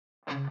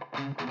Welcome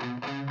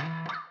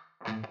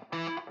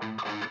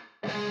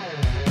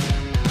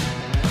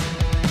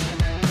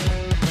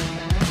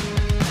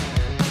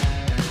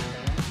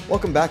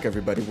back,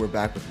 everybody. We're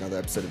back with another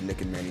episode of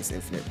Nick and Manny's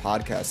Infinite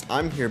Podcast.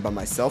 I'm here by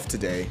myself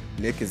today.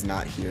 Nick is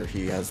not here.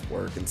 He has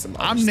work and some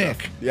other I'm stuff.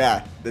 Nick.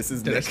 Yeah, this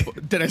is Did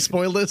Nick. Did I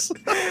spoil this?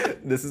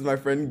 This is my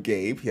friend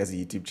Gabe. He has a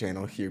YouTube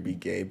channel. Here be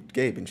Gabe.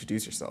 Gabe,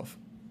 introduce yourself.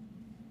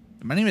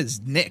 My name is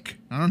Nick.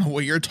 I don't know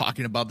what you're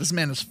talking about. This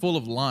man is full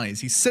of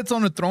lies. He sits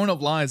on a throne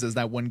of lies, as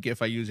that one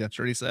gif I used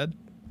yesterday said.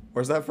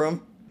 Where's that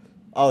from?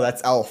 Oh,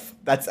 that's Elf.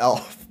 That's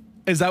Elf.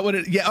 Is that what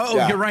it? Yeah. Oh,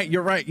 Yeah. You're right.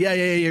 You're right. Yeah.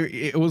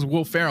 It was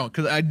Will Ferrell,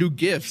 because I do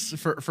gifs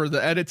for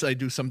the edits I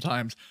do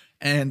sometimes,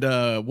 and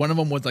one of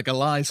them was like a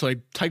lie, so I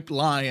typed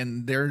lie,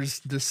 and there's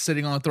this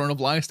sitting on a throne of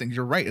lies things.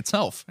 You're right. It's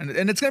Elf, and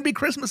it's gonna be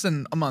Christmas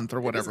in a month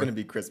or whatever. It's gonna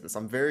be Christmas.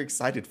 I'm very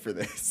excited for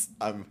this.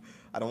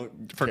 I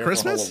don't For care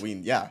Christmas? for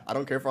Halloween. Yeah, I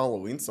don't care for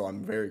Halloween, so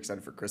I'm very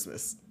excited for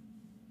Christmas.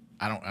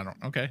 I don't.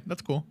 Okay,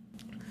 that's cool.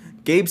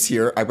 Gabe's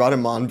here. I brought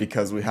him on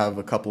because we have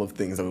a couple of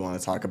things that we want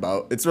to talk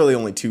about. It's really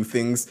only two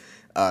things.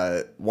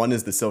 One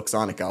is the Silk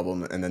Sonic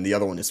album, and then the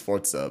other one is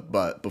Forza.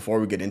 But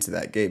before we get into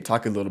that, Gabe,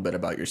 talk a little bit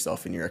about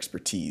yourself and your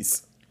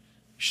expertise.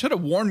 Should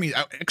have warned me.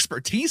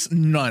 Expertise?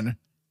 None.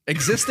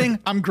 Existing?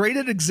 I'm great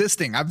at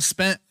existing. I've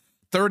spent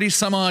 30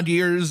 some odd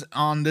years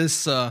on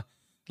this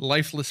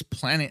lifeless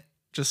planet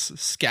just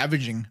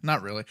scavenging.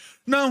 Not really.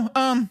 No,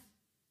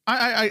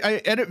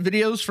 I edit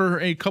videos for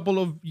a couple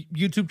of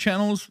YouTube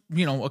channels,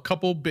 you know, a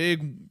couple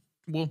big,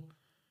 well,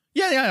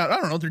 yeah, I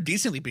don't know, they're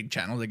decently big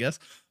channels, I guess.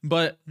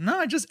 But no,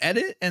 I just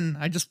edit and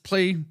I just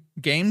play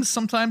games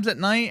sometimes at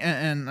night,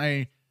 and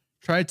I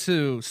try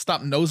to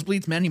stop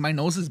nosebleeds. Man, my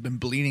nose has been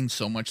bleeding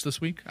so much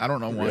this week. I don't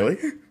know why. Really?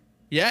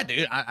 Yeah,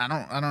 dude,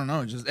 I don't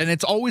know. Just, and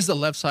it's always the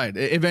left side.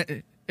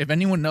 If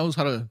anyone knows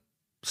how to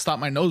stop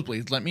my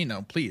nosebleeds, let me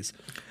know, please.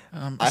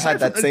 I had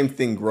that same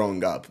thing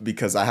growing up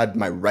because I had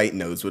my right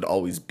nose would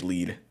always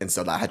bleed, and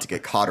so I had to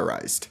get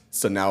cauterized.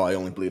 So now I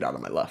only bleed out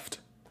of my left.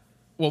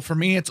 Well, for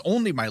me, it's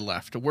only my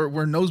left.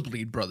 We're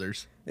nosebleed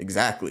brothers.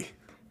 Exactly.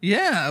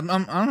 Yeah,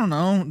 I don't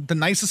know, the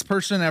nicest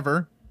person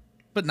ever,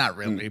 but not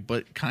really,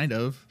 but kind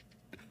of.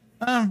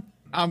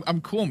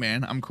 I'm cool,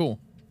 man. I'm cool.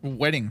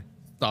 Wedding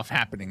stuff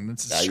happening.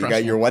 That's stressful. You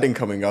got your wedding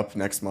coming up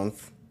next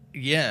month.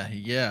 Yeah,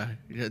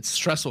 it's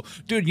stressful,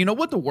 dude. You know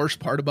what the worst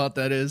part about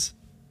that is?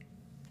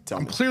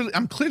 I'm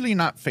clearly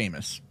not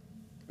famous,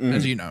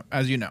 as you know.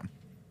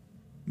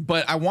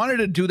 But I wanted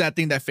to do that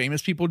thing that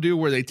famous people do,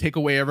 where they take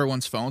away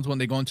everyone's phones when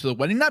they go into the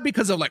wedding, not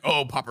because of like,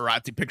 oh,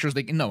 paparazzi pictures.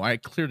 No, I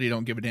clearly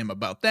don't give a damn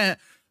about that.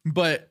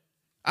 But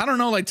I don't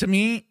know, like, to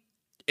me,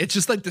 it's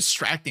just like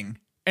distracting,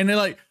 and they're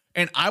like,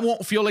 and I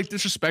won't feel like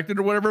disrespected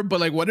or whatever. But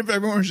like, what if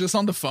everyone's just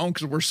on the phone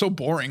because we're so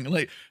boring?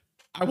 Like,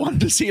 I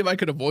wanted to see if I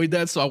could avoid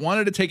that, so I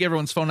wanted to take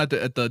everyone's phone at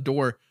the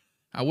door.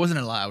 I wasn't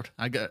allowed.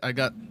 I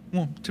got.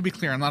 Well, to be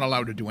clear, I'm not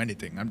allowed to do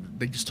anything.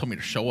 They just told me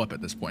to show up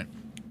at this point.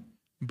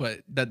 But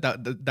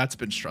that's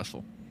been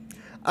stressful.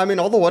 I mean,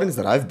 all the weddings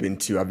that I've been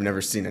to, I've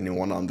never seen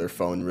anyone on their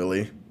phone,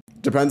 really.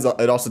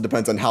 It also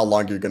depends on how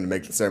long you're going to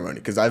make the ceremony.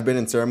 Because I've been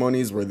in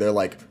ceremonies where they're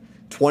like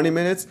 20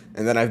 minutes,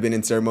 and then I've been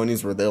in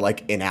ceremonies where they're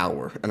like an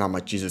hour. And I'm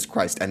like, Jesus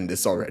Christ, end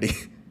this already.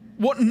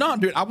 Well, no,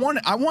 dude. I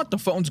want the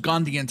phones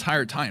gone the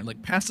entire time.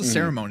 Like, past the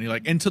ceremony,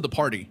 like, into the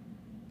party.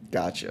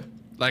 Gotcha.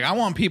 Like, I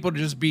want people to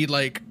just be,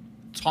 like,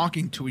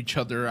 talking to each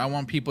other. I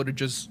want people to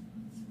just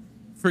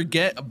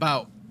forget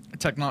about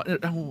technology.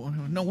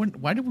 No,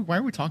 why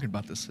are we talking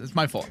about this? It's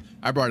my fault.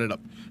 I brought it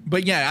up.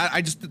 But, yeah,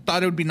 I just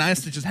thought it would be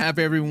nice to just have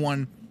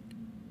everyone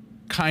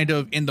kind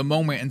of in the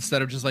moment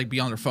instead of just, like,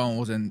 be on their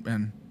phones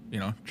and you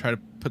know, try to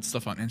put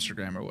stuff on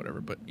Instagram or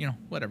whatever. But, you know,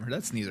 whatever.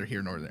 That's neither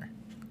here nor there.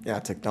 Yeah,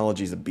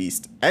 technology's a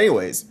beast.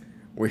 Anyways,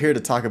 we're here to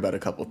talk about a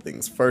couple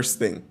things. First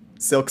thing,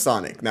 Silk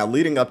Sonic. Now,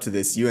 leading up to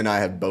this, you and I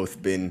have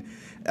both been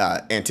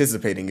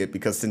anticipating it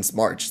because since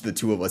March, the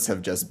two of us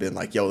have just been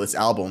like, yo, this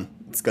album,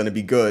 it's going to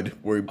be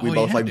good. We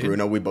both like, dude.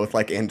 Bruno. We both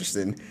like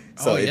Anderson.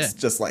 So it's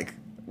just like,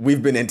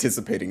 we've been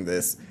anticipating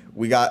this.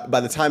 By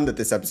the time that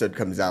this episode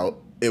comes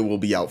out, it will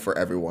be out for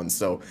everyone.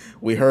 So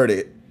we heard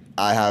it.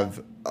 I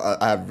have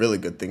really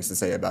good things to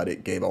say about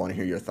it. Gabe, I want to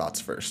hear your thoughts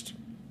first.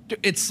 Dude,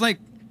 it's like,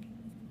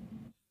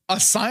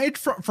 aside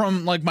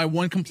from like my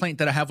one complaint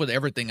that I have with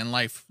everything in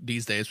life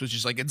these days, which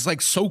is like, it's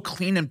like so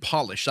clean and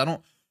polished.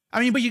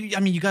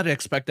 You got to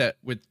expect that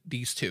with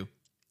these two.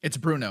 It's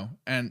Bruno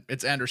and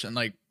it's Anderson.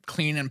 Like,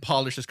 clean and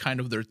polished is kind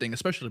of their thing,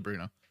 especially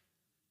Bruno.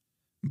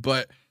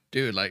 But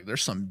dude, like,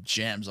 there's some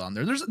gems on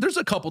there. There's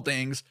a couple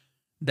things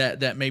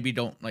that maybe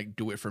don't like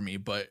do it for me,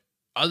 but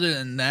other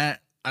than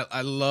that,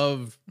 I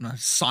love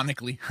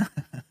sonically.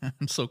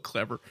 I'm so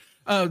clever.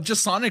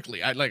 Just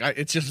sonically,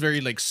 it's just very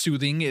like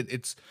soothing.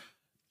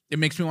 It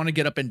makes me want to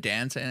get up and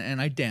dance,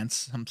 and I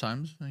dance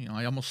sometimes. You know,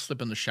 I almost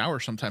slip in the shower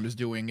sometimes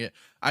doing it.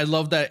 I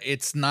love that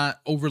it's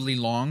not overly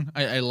long.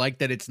 I like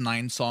that it's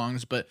 9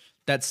 songs, but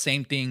that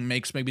same thing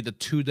makes maybe the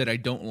 2 that I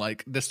don't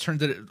like. This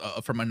turns it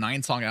from a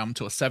 9-song album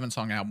to a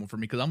 7-song album for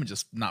me, because I'm gonna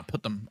just not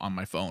put them on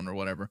my phone or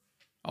whatever.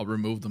 I'll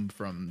remove them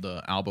from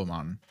the album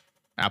on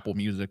Apple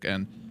Music,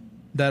 and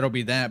that'll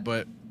be that.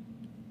 But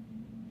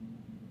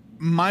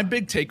my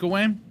big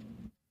takeaway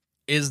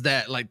is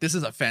that like this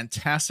is a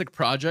fantastic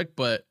project,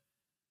 but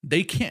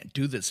they can't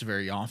do this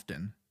very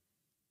often.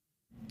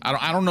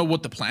 I don't know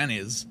what the plan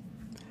is.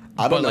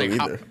 I don't know like,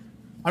 either.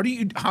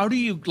 How do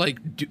you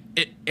like do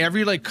it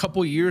every like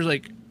couple years,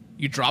 like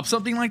you drop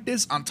something like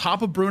this on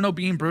top of Bruno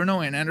being Bruno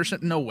and Anderson?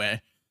 No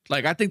way.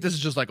 Like I think this is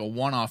just like a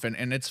one-off,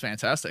 and it's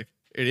fantastic.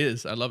 It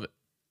is. I love it.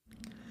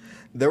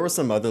 There were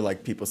some other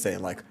like people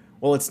saying like,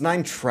 well, it's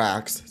 9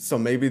 tracks, so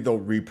maybe they'll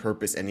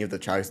repurpose any of the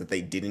tracks that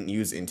they didn't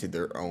use into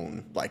their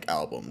own like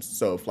albums.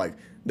 So if like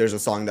there's a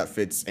song that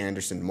fits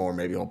Anderson more,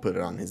 maybe he'll put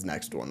it on his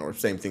next one, or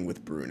same thing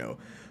with Bruno.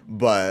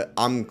 But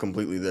I'm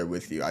completely there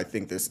with you. I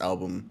think this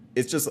album,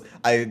 it's just,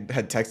 I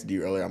had texted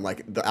you earlier, I'm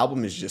like, the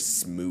album is just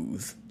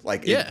smooth.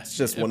 Like, it's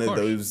just one of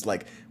those,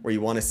 like, where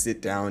you want to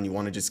sit down, you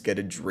want to just get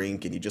a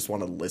drink, and you just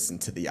want to listen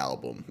to the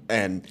album.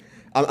 And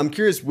I'm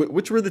curious,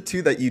 which were the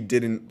two that you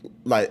didn't,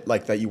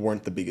 like that you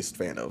weren't the biggest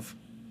fan of?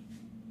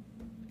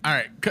 All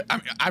right.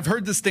 I've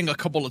heard this thing a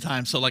couple of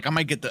times, so, like, I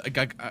might get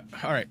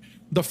all right.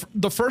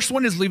 The first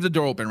one is Leave the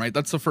Door Open, right?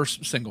 That's the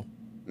first single.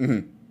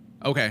 Mm-hmm.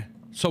 Okay.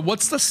 So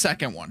what's the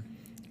second one?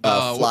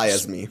 Fly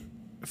As Me.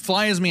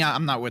 Fly As Me,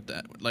 I'm not with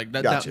that. Like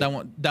Gotcha.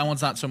 that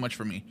one's not so much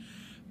for me.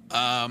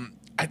 I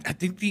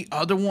think the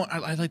other one,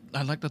 I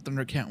like the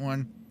Thundercat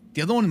one.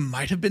 The other one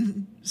might have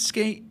been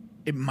Skate.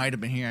 It might have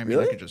been here. I mean,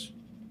 really? I could just.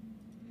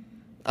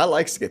 I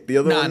like Skate. The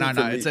other one.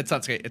 No. It's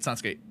not Skate. It's not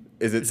Skate.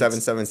 Is it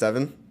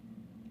 777?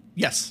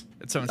 Yes,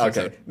 it's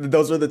 777. Okay,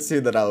 those are the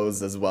two that I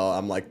was as well.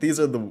 I'm like,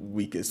 these are the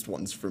weakest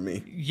ones for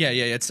me. Yeah.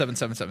 It's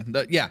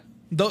 777. Yeah.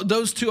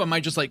 Those two I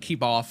might just like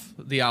keep off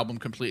the album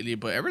completely,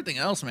 but everything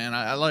else, man,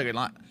 I like it a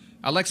lot.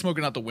 I like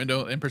Smoking Out the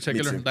Window in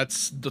particular.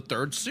 That's the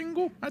third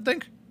single, I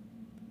think.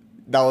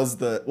 That was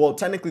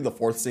technically the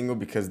fourth single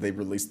because they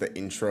released the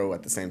intro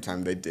at the same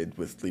time they did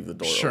with Leave the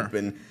Door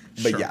Open.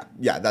 But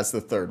yeah, that's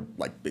the third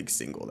like big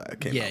single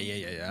that came out.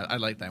 Yeah. I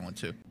like that one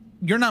too.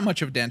 You're not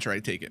much of a dancer, I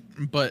take it,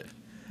 but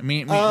I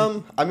mean,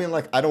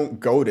 like I don't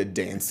go to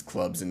dance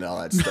clubs and all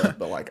that stuff,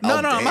 but like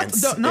I'll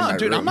dance in my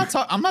dude, room. I'm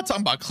not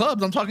talking about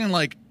clubs. I'm talking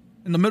like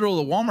in the middle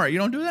of the Walmart. You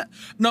don't do that?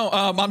 No,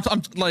 I'm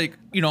like,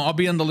 I'll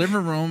be in the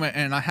living room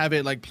and I have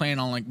it like playing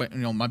on like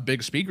my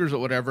big speakers or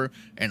whatever,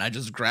 and I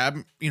just grab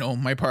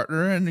my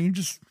partner and you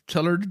just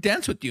tell her to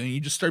dance with you and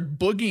you just start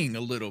boogieing a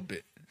little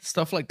bit.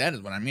 Stuff like that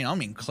is what I mean. I don't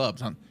mean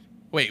clubs.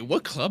 Wait,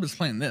 what club is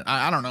playing this?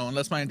 I don't know,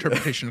 unless my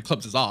interpretation of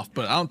clubs is off,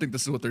 but I don't think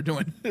this is what they're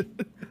doing.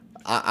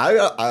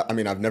 I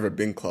mean, I've never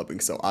been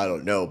clubbing, so I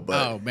don't know.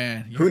 But oh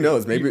man, who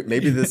knows?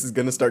 Maybe this is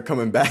gonna start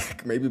coming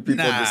back. Maybe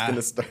people are just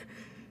gonna start.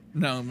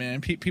 No,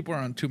 man. People are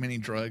on too many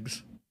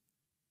drugs.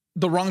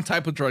 The wrong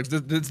type of drugs.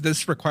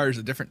 This requires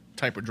a different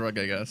type of drug,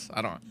 I guess.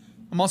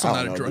 I'm also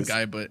not a drug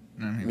guy, but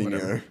me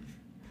whatever.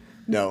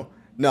 Neither.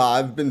 No.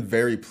 I've been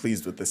very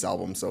pleased with this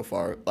album so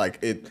far.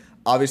 Like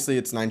obviously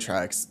it's 9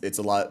 tracks. It's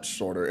a lot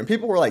shorter, and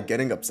people were like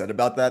getting upset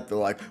about that. They're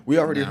like, we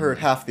already heard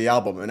half the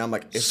album, and I'm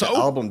like, if the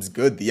album's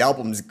good, the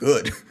album's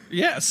good.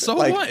 Yeah. So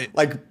what?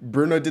 Like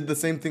Bruno did the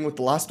same thing with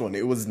the last one.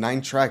 It was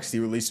 9 tracks. He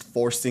released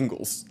 4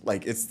 singles.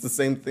 Like it's the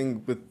same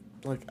thing with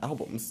like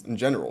albums in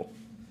general.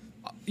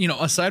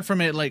 Aside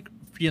from it like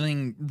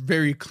feeling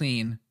very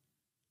clean,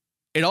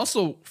 it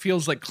also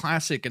feels like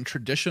classic and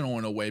traditional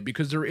in a way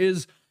because there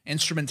is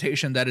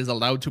instrumentation that is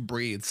allowed to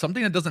breathe,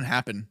 something that doesn't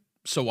happen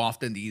so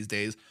often these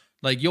days.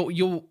 Like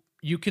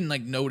you can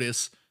like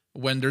notice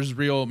when there's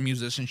real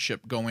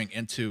musicianship going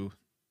into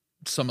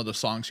some of the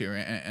songs here,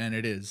 and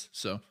it is.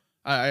 So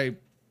I'm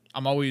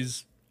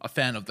always a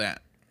fan of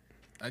that.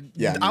 I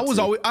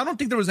don't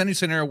think there was any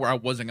scenario where I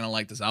wasn't gonna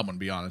like this album, to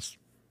be honest.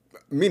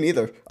 Me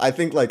neither. I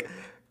think like,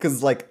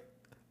 cause like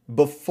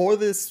before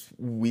this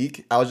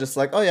week, I was just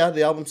like, oh yeah,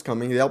 the album's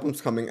coming.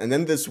 And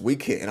then this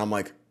week hit and I'm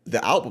like,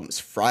 the album's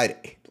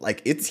Friday.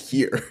 Like it's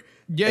here.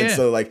 Yeah. And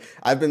so like,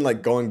 I've been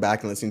like going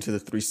back and listening to the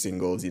 3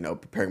 singles,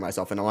 preparing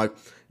myself. And I'm like,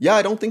 yeah,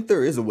 I don't think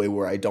there is a way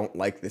where I don't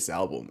like this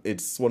album.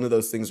 It's one of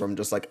those things where I'm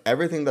just like,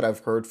 everything that I've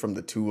heard from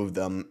the two of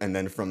them and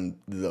then from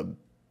the,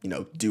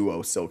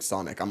 duo Silk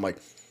Sonic, I'm like,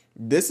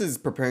 this is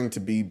preparing to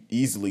be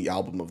easily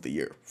album of the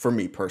year for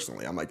me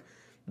personally. I'm like,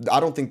 I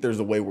don't think there's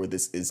a way where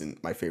this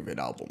isn't my favorite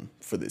album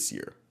for this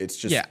year. It's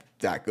just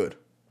that good.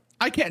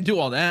 I can't do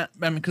all that.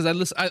 I mean, because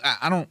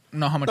I don't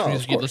know how much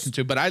music you listen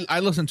to, but I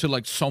listen to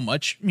like so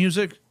much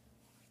music.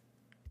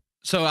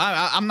 So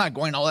I'm not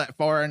going all that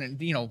far, and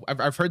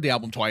I've heard the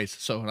album twice,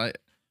 so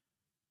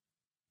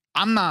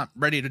I'm not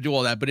ready to do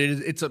all that. But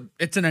it's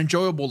an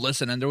enjoyable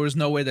listen, and there was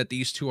no way that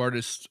these two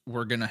artists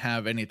were gonna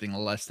have anything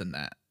less than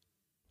that.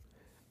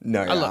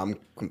 No,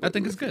 I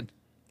think it's good.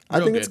 I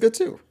think it's good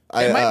too.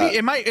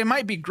 It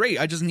might be great.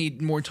 I just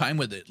need more time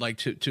with it, like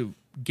to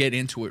get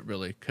into it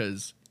really,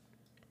 because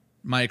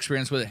my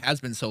experience with it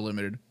has been so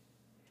limited.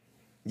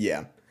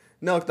 Yeah,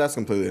 no, that's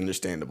completely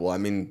understandable. I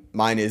mean,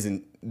 mine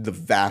isn't the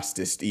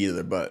vastest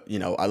either, but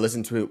I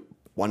listened to it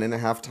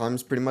 1.5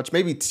 times pretty much,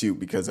 maybe 2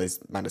 because I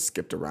might have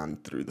skipped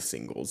around through the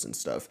singles and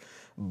stuff.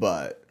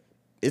 But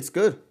It's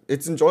good.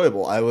 It's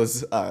enjoyable. I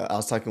was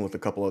talking with a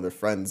couple other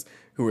friends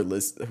who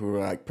were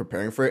like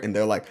preparing for it, and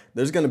they're like,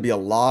 "There's gonna be a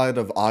lot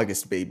of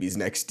August babies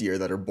next year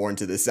that are born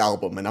to this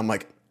album." And I'm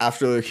like,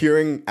 after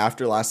hearing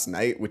After Last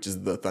Night, which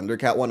is the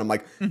Thundercat one, I'm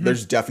like,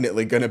 "There's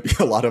definitely gonna be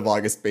a lot of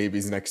August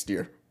babies next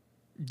year."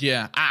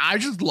 Yeah, I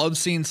just love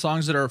seeing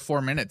songs that are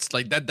 4 minutes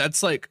like that.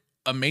 That's like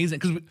amazing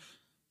because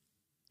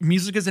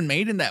music isn't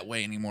made in that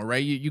way anymore,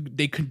 right?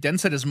 They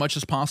condense it as much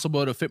as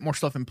possible to fit more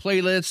stuff in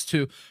playlists,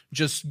 to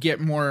just get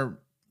more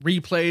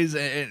replays.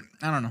 And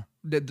I don't know.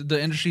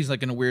 The industry's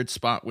like in a weird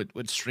spot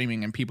with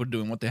streaming and people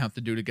doing what they have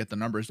to do to get the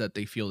numbers that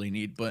they feel they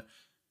need. But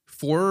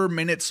 4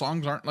 minute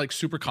songs aren't like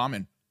super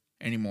common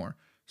anymore.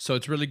 So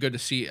it's really good to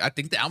see. I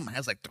think the album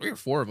has like 3 or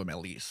 4 of them at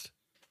least,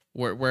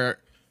 where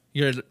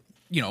you're,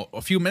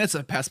 a few minutes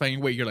have passed by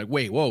and you're like,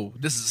 wait, whoa,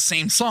 this is the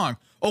same song.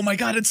 Oh my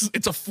god,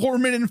 it's a 4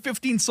 minute and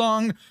 15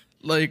 song.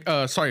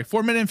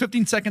 4 minute and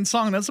 15 second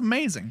song. That's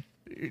amazing.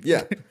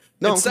 Yeah.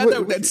 No,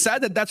 It's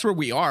sad that that's where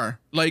we are.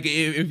 Like,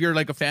 if you're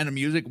like a fan of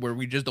music, where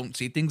we just don't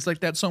see things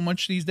like that so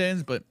much these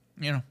days. But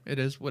it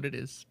is what it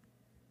is.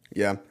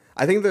 yeah.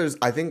 I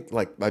think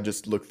like I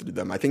just looked through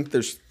them. I think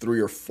there's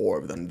 3 or 4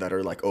 of them that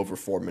are like over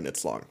 4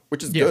 minutes long,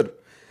 which is good.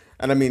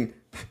 And I mean,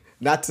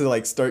 not to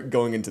like start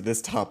going into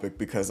this topic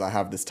because I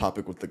have this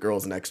topic with the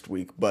girls next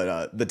week,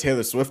 but the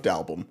Taylor Swift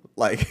album,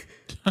 like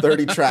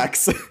 30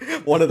 tracks,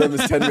 one of them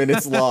is 10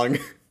 minutes long.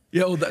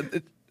 Yo,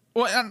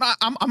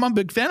 I'm a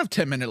big fan of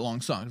 10-minute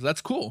long songs.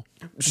 That's cool.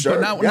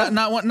 Sure. But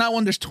not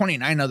when there's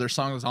 29 other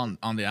songs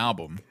on the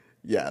album.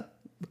 Yeah.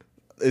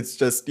 It's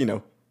just,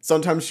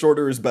 sometimes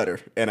shorter is better.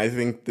 And I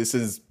think this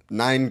is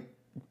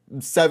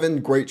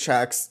 7 great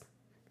tracks,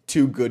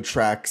 2 good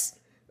tracks,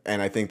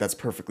 and I think that's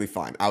perfectly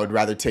fine. I would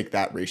rather take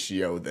that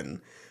ratio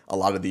than a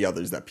lot of the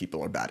others that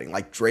people are batting.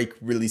 Like Drake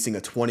releasing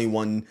a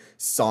 21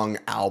 song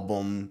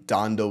album.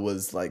 Donda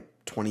was like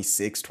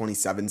 26,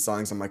 27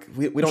 songs. I'm like,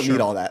 we don't need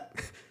all that.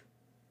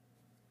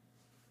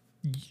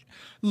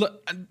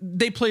 Look,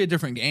 they play a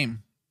different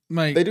game.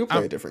 Like, They do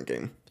play a different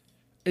game.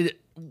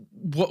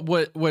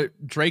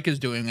 What Drake is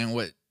doing and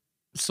what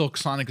Silk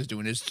Sonic is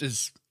doing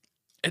is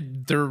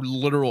they're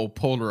literal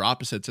polar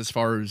opposites as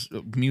far as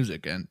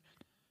music. And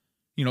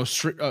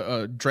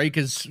Drake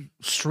is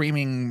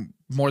streaming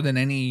more than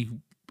any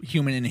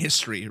human in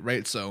history,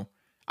 right? So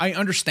I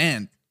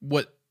understand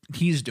what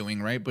he's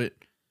doing, right? But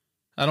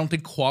I don't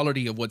think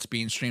quality of what's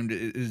being streamed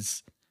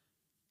is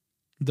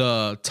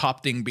the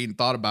top thing being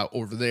thought about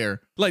over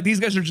there. Like, these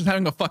guys are just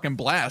having a fucking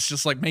blast,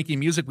 just like making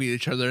music with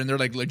each other, and they're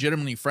like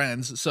legitimately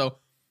friends. So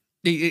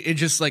it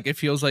just like, it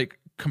feels like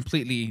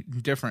completely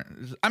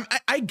different.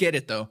 I get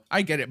it though.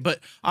 I get it. But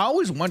I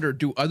always wonder,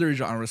 do other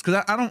genres,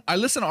 because I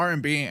listen to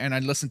R&B and I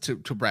listen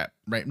to rap,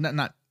 right?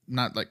 Not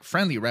like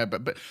friendly rap,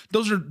 but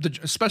those are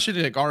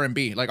especially like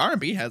R&B. Like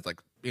R&B has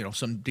like,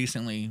 some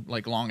decently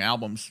like long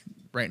albums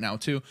right now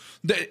too.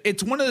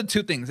 It's one of the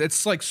two things.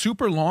 It's like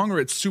super long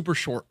or it's super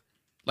short.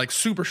 Like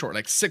super short,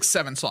 like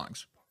 6-7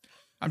 songs.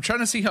 I'm trying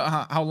to see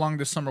how long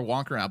this Summer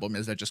Walker album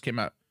is that just came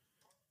out.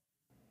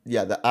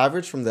 Yeah, the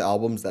average from the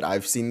albums that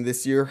I've seen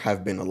this year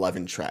have been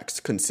 11 tracks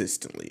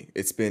consistently.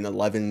 It's been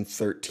 11,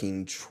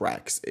 13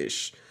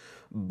 tracks-ish.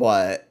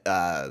 But,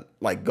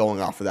 like,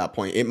 going off of that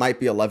point, it might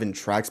be 11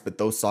 tracks, but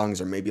those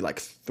songs are maybe, like,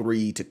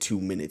 3 to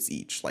 2 minutes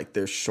each. Like,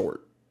 they're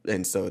short.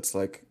 And so it's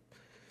like,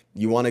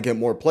 you want to get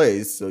more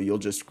plays, so you'll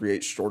just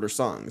create shorter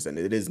songs. And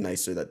it is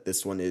nicer that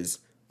this one is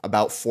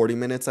about 40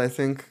 minutes, I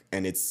think,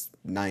 and it's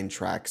 9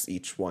 tracks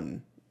each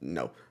one.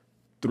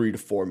 3 to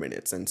 4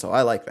 minutes. And so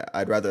I like that.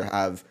 I'd rather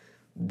have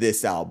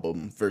this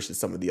album versus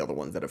some of the other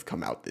ones that have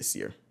come out this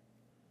year.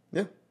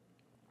 Yeah.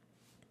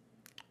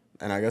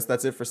 And I guess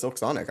that's it for Silk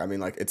Sonic. I mean,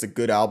 like, it's a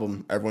good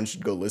album. Everyone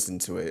should go listen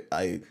to it.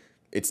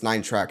 It's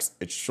 9 tracks.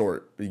 It's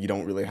short, but you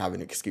don't really have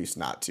an excuse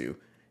not to.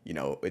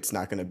 It's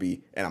not going to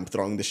be, and I'm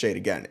throwing the shade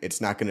again,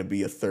 it's not going to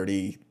be a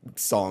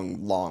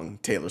 30-song long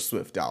Taylor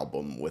Swift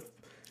album with...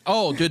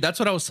 Oh, dude, that's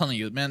what I was telling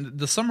you, man.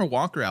 The Summer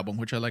Walker album,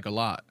 which I like a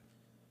lot,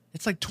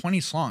 it's like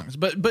 20 songs,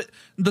 but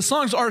the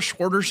songs are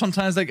shorter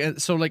sometimes. Like,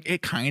 so like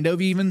it kind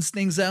of evens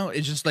things out.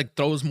 It just like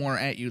throws more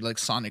at you, like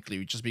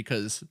sonically, just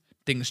because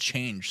things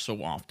change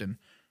so often.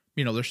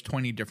 There's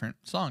 20 different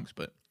songs,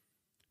 but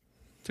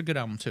it's a good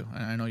album too.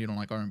 I know you don't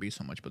like R&B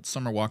so much, but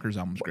Summer Walker's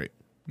album's great.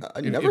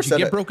 If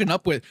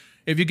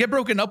you get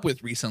broken up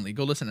with recently,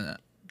 go listen to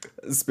that.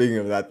 Speaking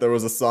of that, there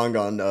was a song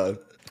on.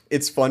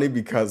 It's funny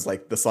because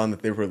like the song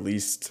that they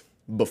released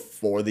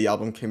before the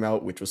album came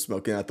out, which was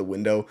 "Smoking Out the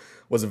Window,"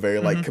 was a very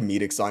like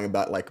comedic song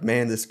about like,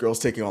 man, this girl's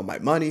taking all my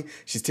money,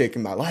 she's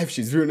taking my life,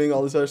 she's ruining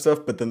all this other stuff.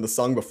 But then the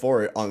song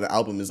before it on the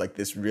album is like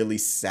this really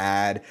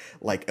sad,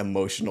 like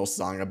emotional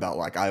song about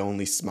like, I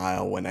only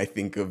smile when I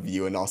think of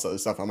you and all this other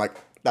stuff. I'm like,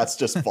 that's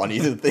just funny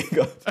to think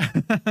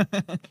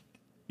of.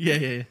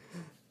 Yeah.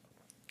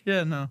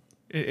 No,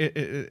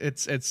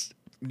 it's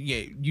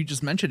yeah. You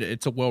just mentioned it.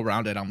 It's a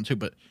well-rounded album too,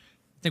 but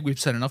I think we've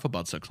said enough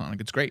about Silk Sonic.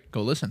 It's great.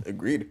 Go listen.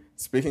 Agreed.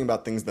 Speaking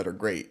about things that are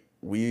great,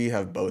 we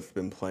have both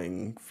been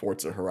playing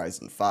Forza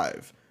Horizon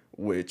 5,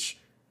 which,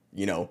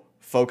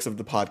 folks of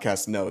the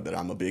podcast know that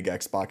I'm a big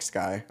Xbox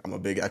guy. I'm a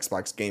big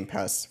Xbox Game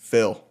Pass.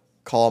 Phil,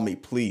 call me,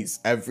 please.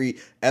 Every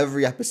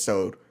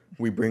episode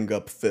we bring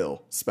up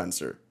Phil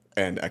Spencer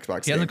and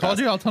Xbox. He Game hasn't called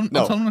Pass. you? I'll tell him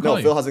No, to call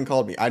you. Phil hasn't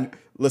called me.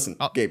 Listen,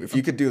 Gabe, if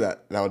you could do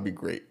that, that would be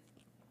great.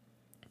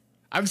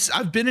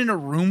 I've been in a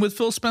room with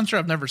Phil Spencer.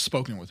 I've never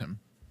spoken with him.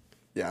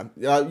 Yeah.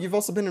 You've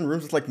also been in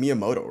rooms with like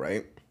Miyamoto,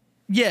 right?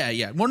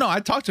 Yeah. Well, no, I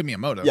talked to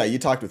Miyamoto. Yeah, you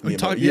talked with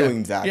Miyamoto. You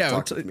and Zach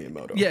talked with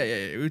Miyamoto.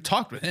 Yeah. We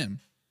talked with him.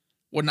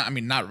 Well,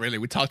 not really.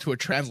 We talked to a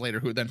translator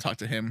who then talked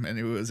to him, and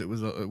it was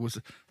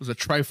a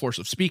triforce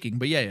of speaking.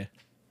 But yeah.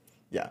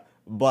 Yeah.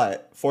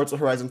 But Forza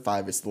Horizon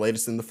 5 is the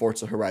latest in the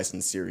Forza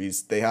Horizon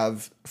series.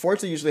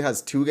 Forza usually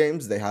has 2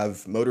 games. They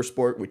have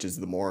Motorsport, which is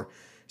the more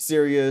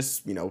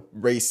serious,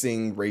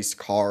 racing, race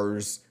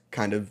cars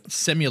kind of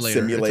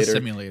simulator. It's a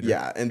simulator.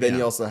 Yeah, and then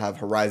you also have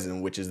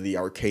Horizon, which is the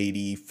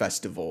arcadey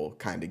festival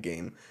kind of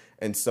game.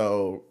 And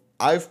so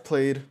I've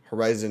played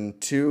Horizon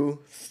 2,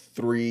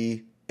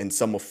 3, and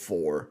some of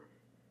 4.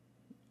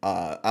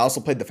 I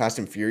also played the Fast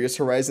and Furious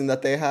Horizon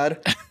that they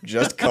had,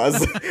 just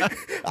cause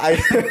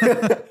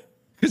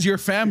because you're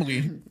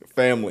family.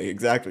 Family,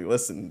 exactly.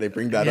 Listen, they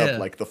bring that up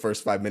like the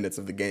first 5 minutes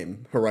of the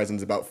game.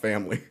 Horizon's about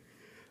family.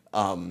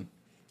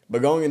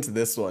 But going into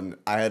this one,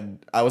 I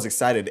was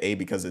excited,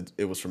 because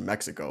it was from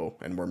Mexico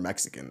and we're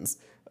Mexicans.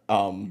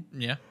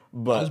 Yeah.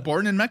 But I was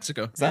born in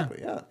Mexico.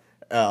 Exactly, yeah.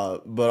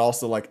 But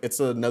also like it's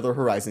another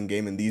Horizon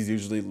game, and these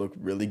usually look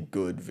really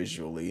good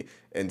visually.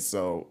 And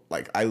so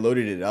like I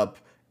loaded it up,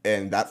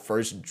 and that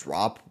first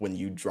drop, when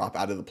you drop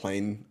out of the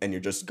plane and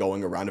you're just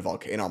going around a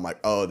volcano, I'm like,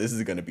 oh, this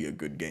is gonna be a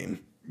good game.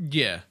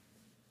 Yeah.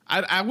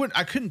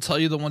 I couldn't tell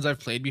you the ones I've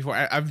played before.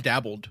 I've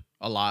dabbled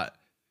a lot.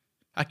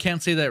 I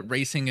can't say that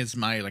racing is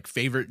my like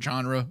favorite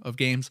genre of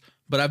games,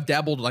 but I've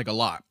dabbled like a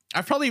lot.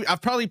 I've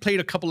probably played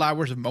a couple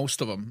hours of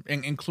most of them,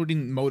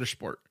 including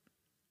Motorsport.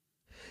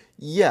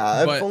 Yeah,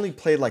 I've only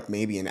played like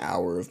maybe an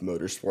hour of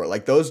Motorsport.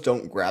 Like those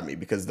don't grab me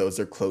because those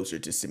are closer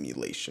to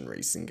simulation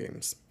racing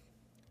games.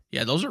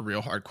 Yeah, those are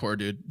real hardcore,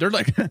 dude. They're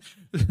like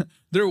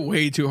they're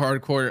way too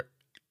hardcore.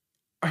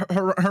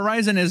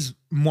 Horizon is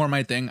more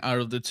my thing out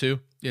of the two.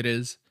 It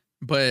is,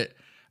 but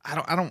I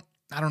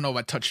don't know if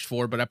I touched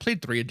 4, but I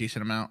played 3 a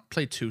decent amount.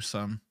 Played 2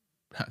 some.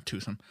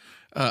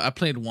 I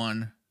played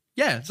 1.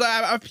 Yeah, so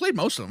I've played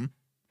most of them.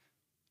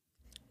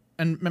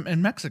 And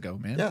in Mexico,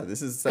 man. Yeah,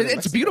 this is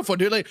it's beautiful,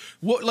 dude. Like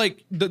what?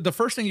 Like the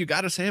first thing you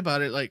got to say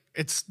about it, like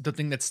it's the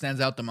thing that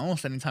stands out the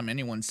most. Anytime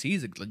anyone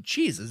sees it, like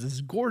Jesus, this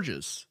is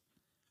gorgeous.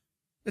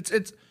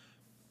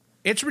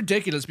 It's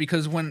ridiculous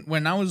because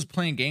when I was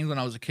playing games when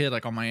I was a kid,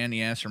 like on my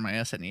NES or my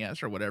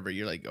SNES or whatever,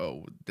 you're like,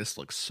 oh, this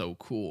looks so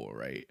cool,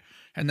 right?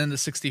 And then the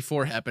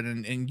 64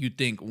 happened, and you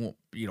think, well,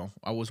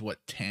 I was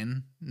what,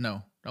 10?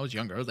 No, I was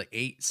younger. I was like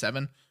 8,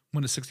 7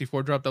 when the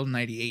 64 dropped. That was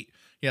 98.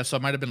 Yeah, so I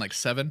might have been like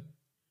 7.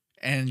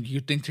 And you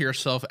think to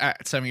yourself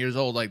at 7 years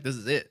old, like, this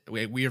is it.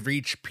 We have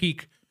reached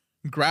peak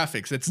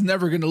graphics. It's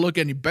never going to look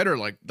any better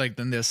like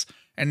than this.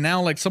 And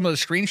now, like, some of the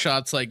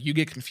screenshots, like, you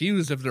get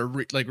confused if they're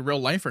like real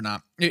life or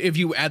not. If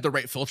you add the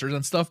right filters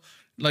and stuff,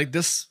 like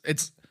this,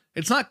 it's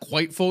not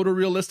quite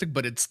photorealistic,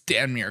 but it's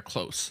damn near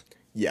close.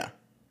 Yeah.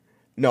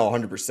 No,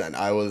 100%.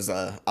 I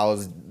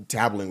was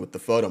dabbling with the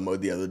photo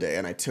mode the other day,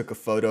 and I took a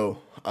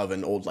photo of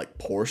an old like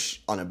Porsche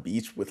on a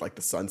beach with like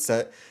the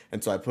sunset,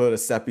 and so I put a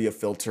sepia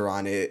filter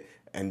on it,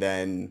 and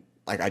then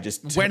like I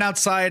just went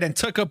outside and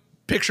took a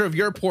picture of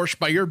your Porsche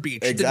by your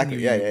beach. Exactly.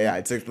 Yeah.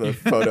 I took the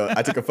photo.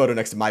 I took a photo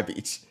next to my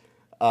beach,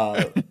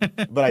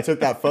 but I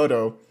took that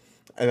photo,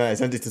 and then I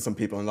sent it to some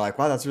people, and they're like,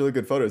 "Wow, that's a really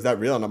good photo. Is that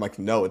real?" And I'm like,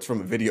 "No, it's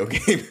from a video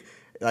game."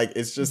 Like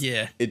it's just,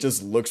 it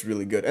just looks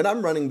really good. And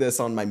I'm running this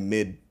on my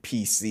mid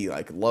PC,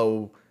 like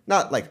low,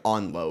 not like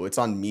on low, it's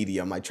on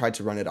medium. I tried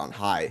to run it on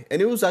high,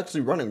 and it was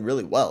actually running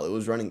really well. It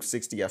was running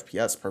 60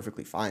 FPS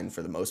perfectly fine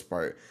for the most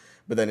part.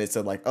 But then it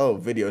said like, oh,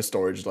 video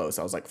storage low.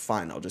 So I was like,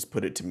 fine, I'll just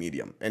put it to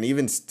medium. And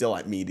even still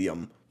at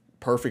medium,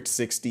 perfect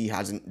 60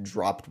 hasn't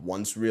dropped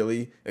once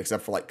really,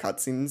 except for like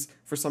cutscenes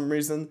for some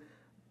reason.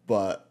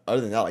 But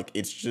other than that, like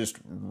it's just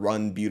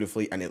run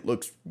beautifully and it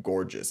looks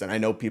gorgeous. And I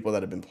know people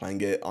that have been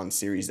playing it on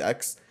Series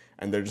X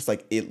and they're just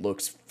like, it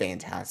looks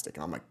fantastic.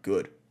 And I'm like,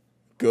 good.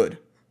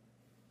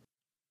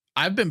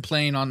 I've been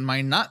playing on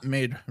my not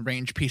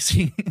mid-range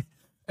PC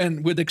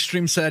and with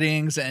extreme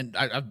settings, and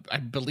I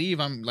believe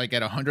I'm like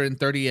at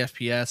 130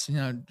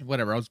 FPS.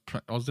 Whatever. I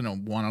was gonna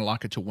want to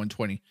lock it to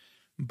 120,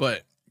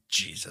 but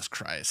Jesus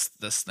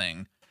Christ, this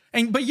thing.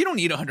 But you don't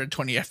need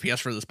 120 FPS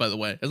for this, by the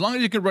way. As long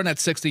as you can run at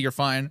 60, you're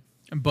fine.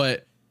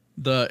 But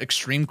the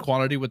extreme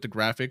quality with the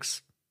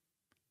graphics,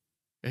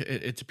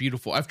 it's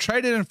beautiful. I've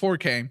tried it in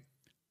 4K,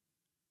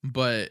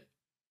 but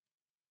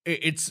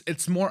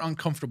it's more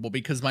uncomfortable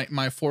because my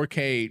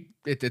 4K,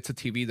 it's a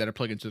TV that I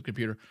plug into the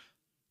computer.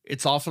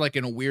 It's off like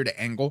in a weird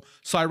angle.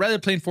 So I'd rather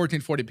play in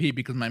 1440p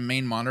because my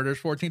main monitor is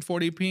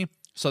 1440p.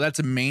 So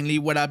that's mainly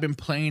what I've been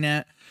playing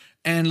at.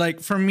 And like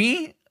for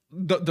me,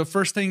 the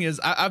first thing is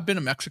I've been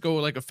to Mexico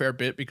like a fair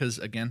bit because,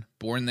 again,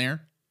 born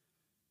there.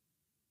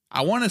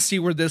 I want to see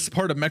where this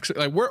part of Mexico,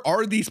 like where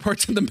are these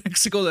parts of the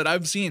Mexico that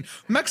I've seen?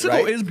 Mexico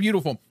Right? is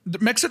beautiful.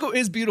 Mexico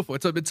is beautiful.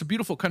 It's a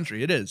beautiful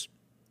country. It is.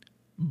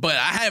 But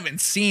I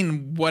haven't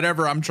seen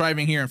whatever I'm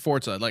driving here in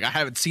Forza. Like I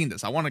haven't seen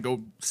this. I want to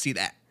go see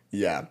that.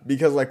 Yeah,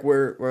 because like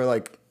we're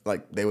like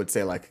they would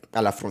say like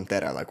a la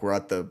frontera, like we're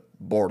at the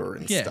border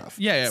and Yeah, stuff.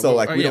 yeah, yeah, So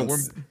like we yeah,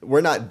 don't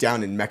we're not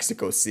down in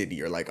Mexico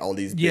City or like all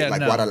these big, Yeah, like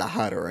no.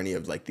 Guadalajara or any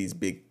of like these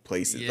big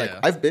places. Like Yeah.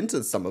 I've been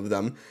to some of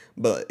them,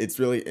 but it's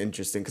really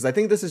interesting because I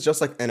think this is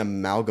just like an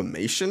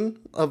amalgamation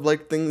of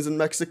like things in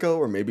Mexico,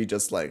 or maybe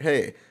just like,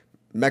 hey,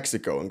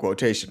 Mexico in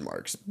quotation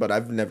marks. But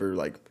I've never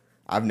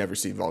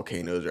seen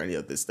volcanoes or any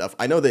of this stuff.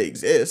 I know they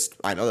exist.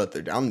 I know that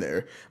they're down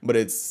there, but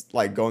it's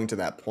like going to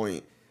that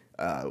point.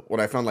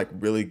 What I found like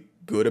really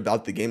good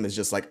about the game is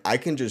just like I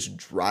can just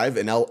drive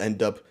and I'll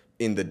end up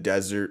in the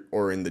desert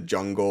or in the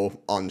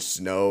jungle on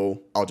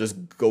snow. I'll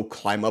just go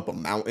climb up a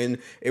mountain.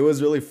 It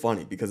was really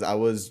funny because I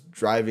was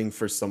driving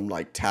for some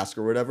like task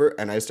or whatever,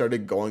 and I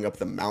started going up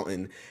the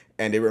mountain,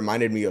 and it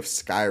reminded me of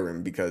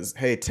Skyrim because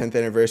hey, 10th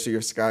anniversary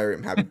of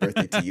Skyrim, happy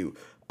birthday to you.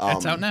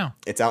 It's out now.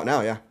 It's out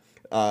now, yeah.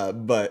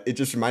 But it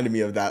just reminded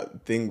me of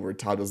that thing where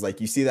Todd was like,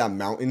 you see that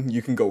mountain,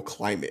 you can go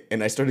climb it.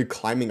 And I started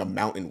climbing a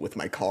mountain with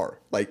my car.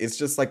 Like, it's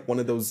just like one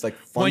of those like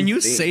fun When you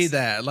things. say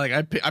that, like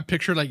I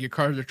picture like your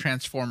car's a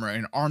transformer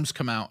and arms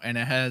come out and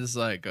it has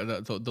like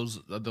those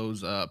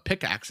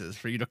pickaxes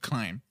for you to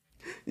climb.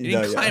 You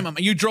No, didn't climb them.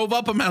 You drove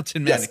up a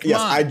mountain, man. Yes, Come yes,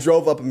 on. I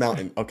drove up a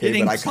mountain. Okay, You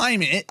didn't but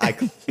climb it. I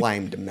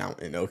climbed a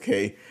mountain.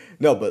 Okay,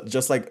 no, but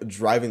just like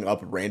driving up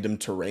random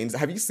terrains.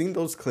 Have you seen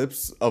those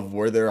clips of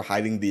where they're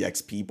hiding the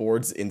XP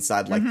boards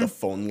inside like the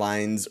phone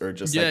lines or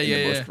just like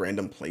in the most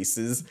random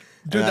places?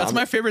 Dude, And that's I'm-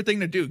 my favorite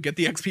thing to do. Get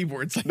the XP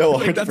boards. Like, No,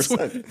 like,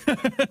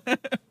 100%.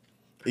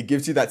 It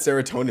gives you that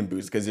serotonin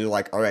boost because you're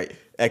like, all right,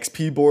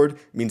 XP board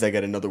means I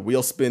get another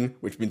wheel spin,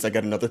 which means I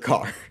get another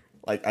car.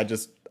 Like,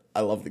 I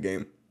love the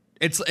game.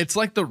 It's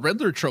like the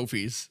Riddler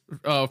trophies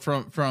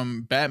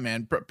from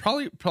Batman.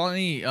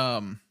 Probably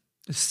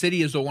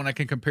City is the one I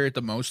can compare it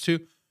the most to,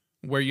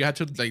 where you have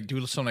to like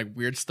do some like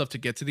weird stuff to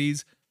get to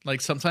these.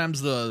 Like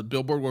sometimes the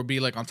billboard will be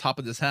like on top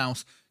of this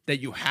house that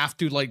you have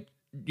to like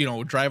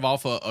drive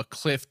off a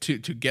cliff to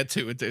get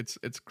to.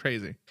 It's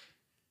crazy.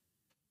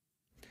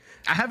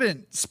 I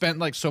haven't spent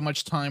like so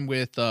much time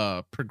with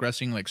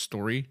progressing like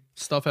story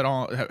stuff at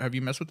all. Have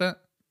you messed with that?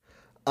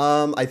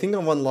 I think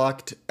I've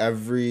unlocked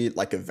every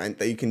like event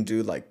that you can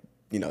do. Like,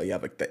 you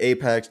have like the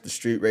Apex, the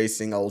street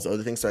racing, all those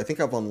other things. So I think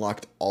I've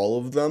unlocked all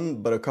of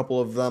them, but a couple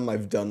of them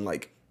I've done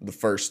like the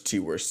first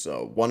two or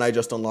so. One I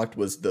just unlocked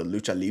was the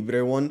Lucha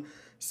Libre one.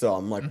 So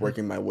I'm like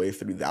working my way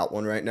through that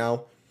one right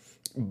now.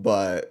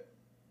 But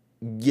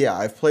yeah,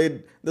 I've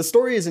played. The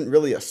story isn't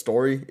really a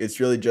story. It's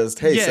really just,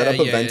 hey, set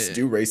up events,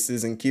 do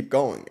races, and keep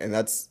going. And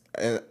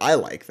I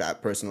like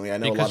that personally. I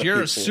know Because a lot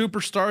you're of people. a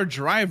superstar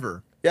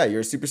driver. Yeah,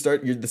 you're a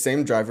superstar. You're the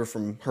same driver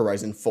from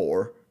Horizon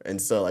 4. And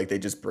so, like, they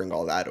just bring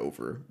all that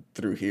over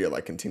through here,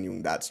 like,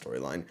 continuing that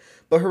storyline.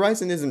 But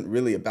Horizon isn't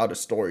really about a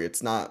story.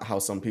 It's not how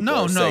some people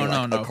are saying,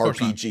 like, a car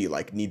PG,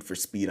 like Need for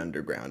Speed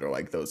Underground or,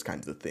 like, those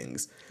kinds of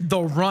things.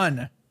 The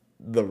Run.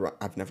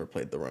 I've never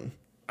played The Run.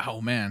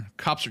 Oh, man.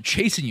 Cops are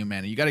chasing you,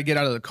 man. You got to get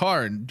out of the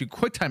car and do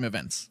quick time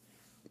events.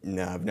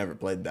 No, I've never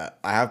played that.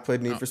 I have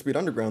played Need for Speed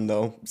Underground,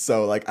 though.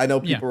 So, like, I know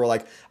people are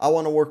like, I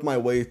want to work my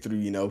way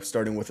through,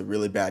 starting with a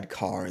really bad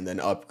car and then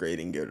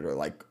upgrading it or,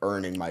 like,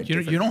 earning my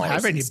You don't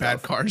have any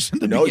bad cars in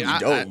the No, beginning. you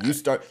don't. You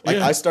start, like,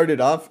 I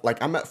started off,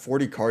 like, I'm at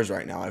 40 cars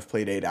right now. I've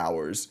played 8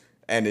 hours.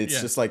 And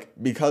it's just, like,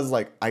 because,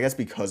 like, I guess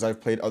because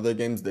I've played other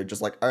games, they're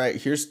just like, all right,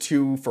 here's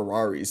 2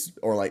 Ferraris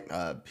or, like,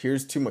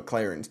 here's 2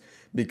 McLarens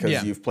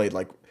because you've played,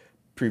 like,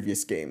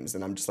 previous games.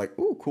 And I'm just like,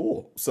 ooh,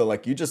 cool. So,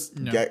 like, you just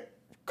get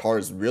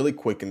cars really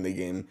quick in the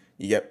game.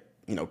 You get,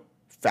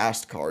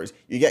 fast cars.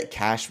 You get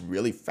cash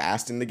really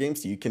fast in the game,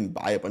 so you can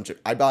buy a bunch of.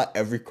 I bought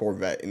every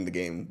Corvette in the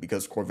game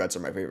because Corvettes are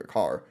my favorite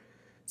car.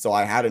 So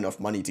I had enough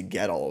money to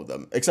get all of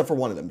them, except for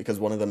one of them because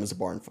one of them is a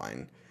barn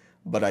find.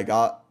 But I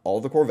got all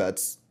the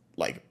Corvettes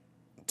like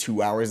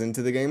 2 hours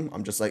into the game.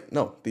 I'm just like,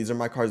 no, these are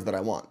my cars that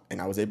I want,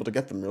 and I was able to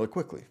get them really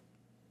quickly.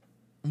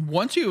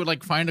 Once you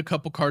like find a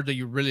couple cars that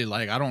you really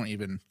like, I don't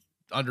even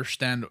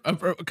understand.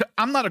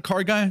 I'm not a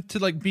car guy, to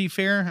like be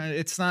fair.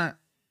 It's not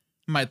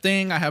my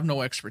thing. I have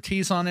no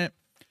expertise on it.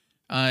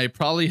 I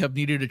probably have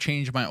needed to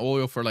change my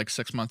oil for like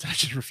 6 months. I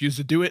just refuse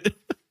to do it.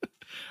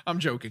 I'm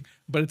joking,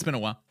 but it's been a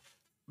while.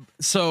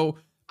 So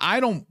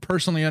I don't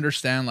personally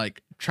understand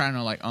like trying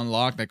to like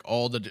unlock like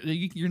all the.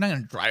 You're not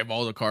gonna drive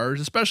all the cars,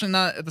 especially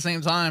not at the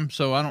same time.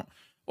 So I don't.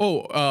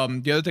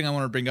 The other thing I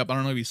want to bring up, I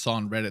don't know if you saw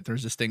on Reddit.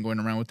 There's this thing going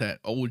around with that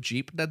old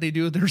Jeep that they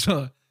do.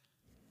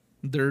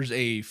 There's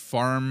a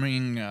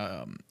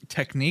farming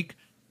technique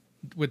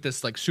with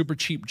this like super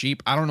cheap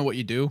Jeep. I don't know what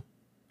you do.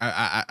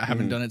 I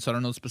haven't done it, so I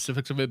don't know the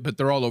specifics of it, but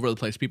they're all over the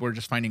place. People are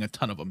just finding a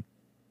ton of them.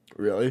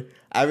 Really?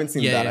 I haven't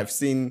seen that. Yeah. I've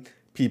seen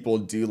people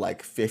do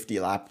like 50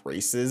 lap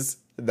races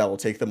that will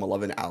take them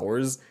 11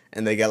 hours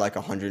and they get like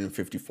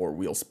 154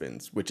 wheel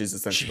spins, which is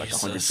essentially like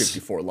Jesus.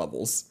 154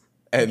 levels.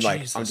 And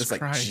like, I'm Jesus just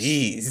like, Christ.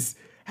 geez,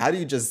 How do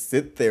you just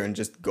sit there and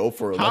just go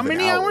for 11 How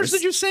many hours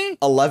did you say?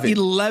 11.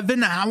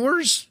 11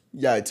 hours?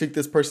 Yeah, it took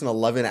this person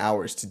 11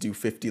 hours to do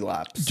 50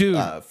 laps Dude,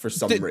 for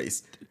some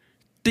race.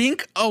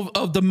 Think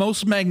of the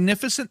most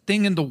magnificent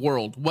thing in the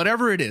world,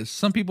 whatever it is.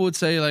 Some people would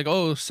say like,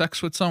 "Oh,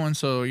 sex with so and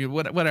so,"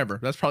 whatever.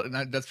 That's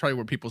probably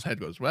where people's head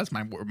goes. Well, that's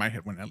where my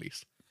head went at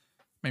least.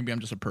 Maybe I'm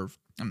just a perv.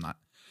 I'm not.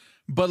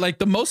 But like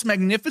the most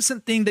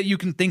magnificent thing that you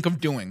can think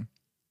of doing,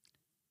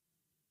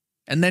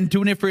 and then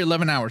doing it for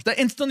 11 hours, that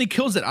instantly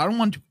kills it. I don't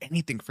want to do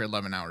anything for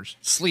 11 hours.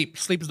 Sleep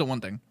is the one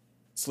thing.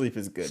 Sleep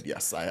is good.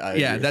 Yes, I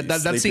Yeah, agree with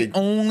that's Sleeping, the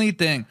only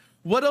thing.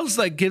 What else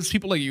like gives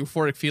people like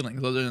euphoric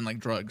feelings other than like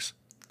drugs?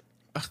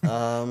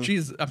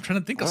 Jeez, I'm trying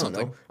to think of I don't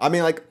something. know. I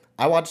mean, like,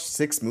 I watched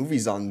 6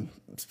 movies on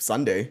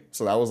Sunday,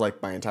 so that was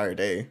like my entire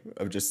day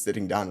of just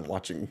sitting down and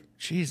watching.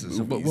 Jesus,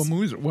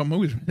 movies. What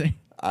movies were they?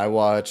 I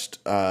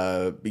watched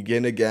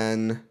Begin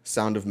Again,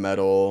 Sound of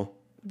Metal,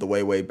 The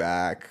Way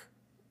Back,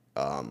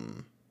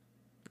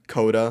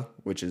 Coda,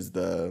 which is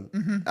the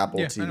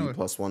Apple Yeah, I know TV it.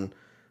 Plus one.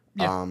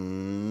 Yeah.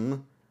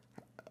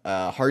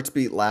 Hearts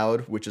Beat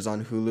Loud, which is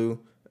on Hulu,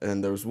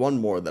 and there was one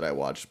more that I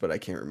watched, but I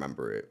can't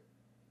remember it.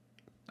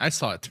 I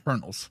saw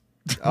Eternals.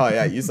 Oh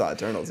yeah, you saw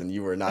Eternals, and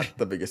you were not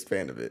the biggest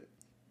fan of it.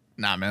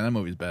 Nah, man, that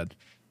movie's bad.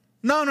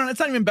 No,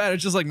 it's not even bad.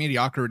 It's just like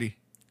mediocrity.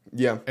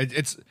 Yeah,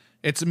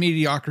 It's a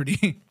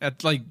mediocrity.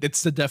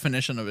 It's the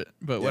definition of it.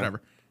 But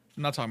whatever.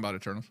 I'm not talking about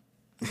Eternals.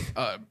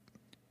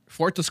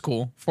 Forza's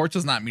cool.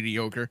 Forza's not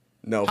mediocre.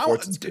 no,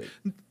 Forza's good.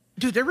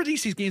 Dude, they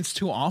release these games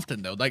too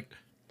often though. Like,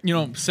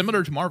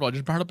 similar to Marvel, I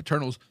just brought up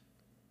Eternals.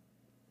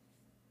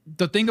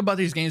 The thing about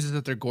these games is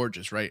that they're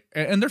gorgeous, right?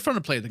 And they're fun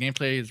to play. The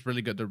gameplay is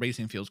really good. The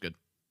racing feels good.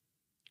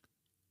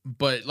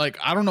 But like,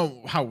 I don't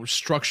know how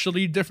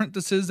structurally different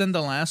this is than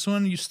the last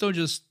one. You still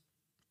just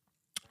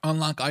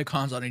unlock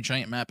icons on a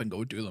giant map and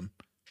go do them.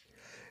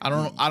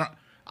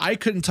 I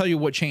couldn't tell you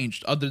what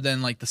changed other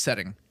than like the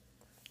setting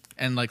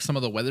and like some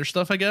of the weather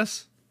stuff, I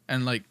guess.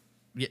 And like,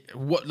 yeah,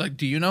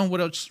 do you know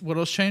what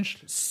else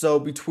changed? So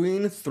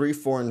between 3,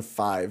 4, and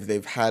 5,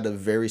 they've had a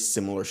very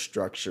similar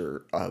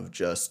structure of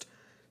just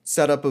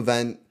setup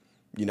event.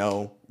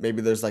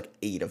 Maybe there's like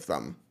 8 of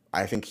them.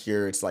 I think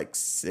here it's like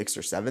 6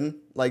 or 7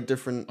 like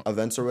different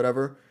events or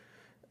whatever.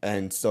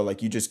 And so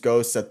like you just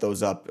go set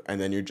those up and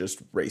then you're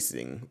just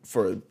racing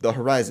for the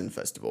Horizon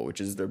Festival,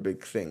 which is their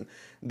big thing.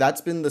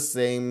 That's been the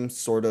same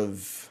sort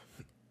of,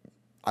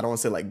 I don't want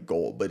to say like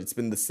goal, but it's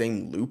been the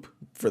same loop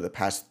for the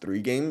past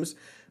 3 games.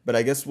 But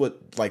I guess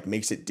what like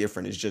makes it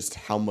different is just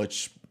how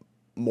much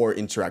more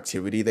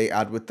interactivity they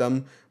add with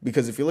them.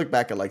 Because if you look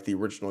back at like the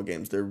original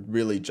games, they're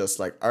really just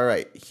like, all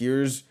right,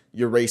 here's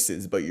your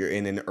races, but you're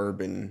in an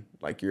urban,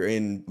 like you're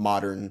in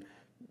modern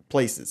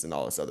places and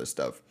all this other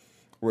stuff.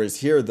 Whereas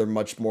here, they're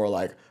much more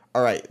like,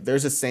 all right,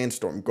 there's a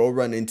sandstorm, go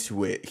run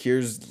into it.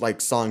 Here's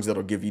like songs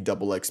that'll give you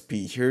double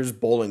XP. Here's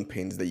bowling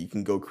pins that you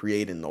can go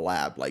create in the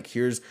lab. Like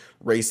here's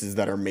races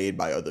that are made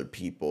by other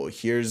people.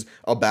 Here's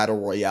a battle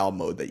royale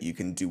mode that you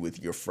can do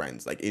with your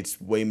friends. Like it's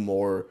way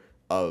more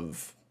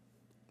of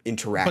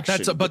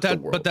interaction.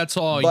 But that's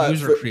all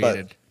user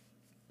created.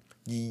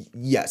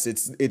 Yes,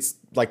 it's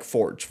like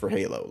Forge for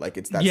Halo. Like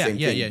it's that same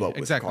thing, but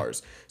with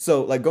cars.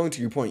 So like going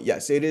to your point,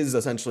 yes, it is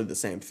essentially the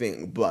same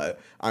thing. But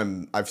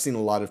I've seen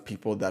a lot of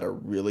people that are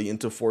really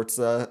into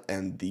Forza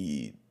and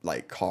the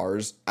like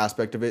cars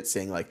aspect of it,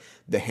 saying like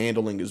the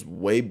handling is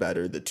way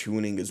better, the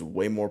tuning is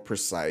way more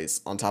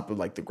precise. On top of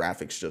like the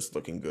graphics just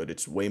looking good,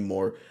 it's way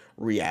more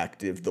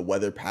reactive. The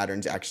weather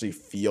patterns actually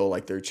feel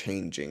like they're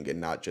changing and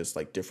not just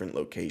like different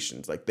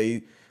locations. Like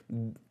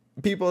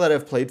people that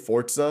have played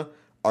Forza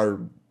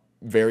are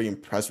very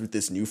impressed with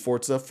this new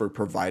Forza for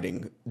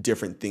providing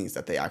different things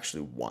that they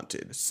actually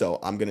wanted. So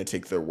I'm going to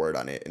take their word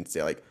on it and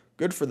say like,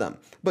 good for them.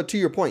 But to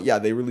your point, yeah,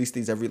 they release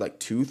these every like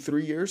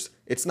 2-3 years.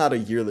 It's not a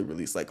yearly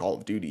release like Call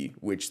of Duty,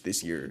 which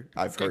this year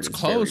I've heard is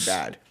very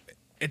bad.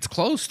 It's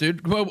close,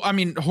 dude. Well, I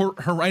mean,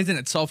 Horizon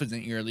itself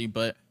isn't yearly,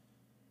 but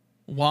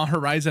while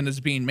Horizon is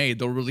being made,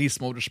 they'll release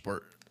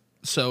Motorsport.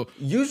 So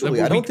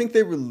usually, I don't think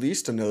they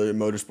released another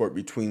Motorsport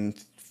between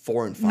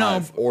 4 and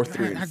 5 or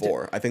 3 and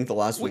 4. I think the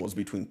last one was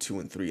between 2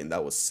 and 3, and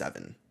that was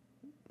 7.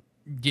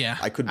 Yeah,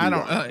 I could be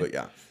wrong, but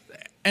yeah.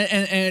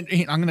 And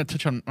I'm gonna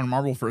touch on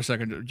Marvel for a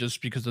second,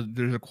 just because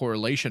there's a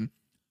correlation.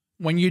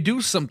 When you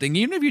do something,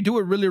 even if you do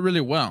it really,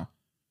 really well,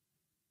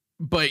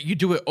 but you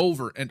do it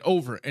over and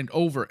over and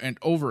over and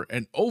over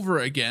and over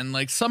again,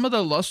 like some of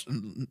the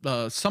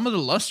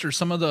luster,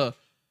 some of the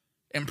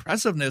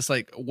impressiveness,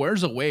 like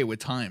wears away with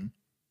time.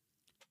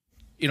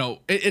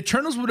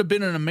 Eternals would have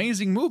been an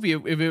amazing movie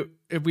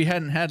if we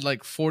hadn't had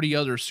like 40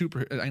 other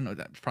I know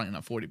that's probably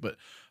not 40, but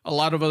a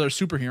lot of other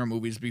superhero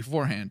movies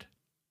beforehand.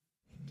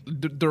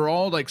 They're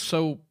all like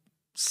so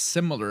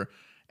similar,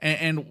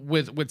 and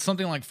with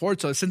something like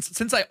Forza,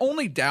 since I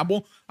only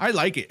dabble, I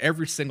like it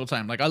every single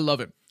time. Like I love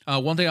it.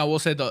 One thing I will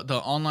say,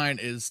 the online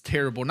is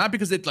terrible. Not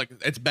because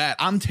it's bad.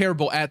 I'm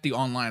terrible at the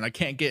online. I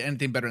can't get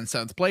anything better than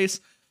 7th place.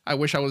 I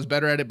wish I was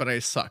better at it, but I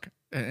suck.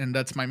 And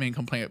that's my main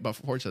complaint about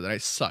Forza, that I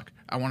suck.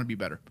 I want to be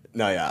better.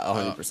 No, yeah,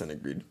 100%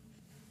 agreed.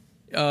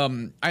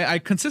 I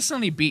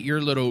consistently beat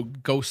your little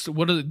ghost.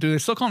 What do they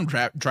still call them?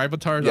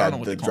 Drivatars? Yeah, I don't know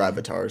what the they call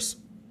them. Drivatars.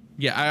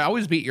 Yeah, I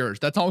always beat yours.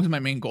 That's always my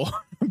main goal.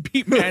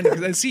 Beat man,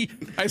 because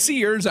I see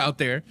yours out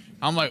there.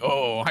 I'm like,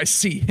 oh, I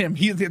see him.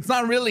 It's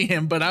not really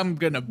him, but I'm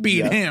gonna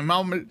beat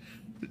him.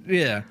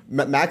 Yeah.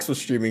 Max was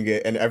streaming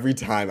it, and every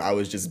time I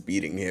was just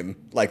beating him,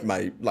 like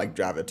my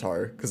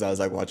Dravatar, because I was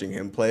like watching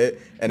him play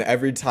it, and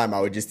every time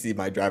I would just see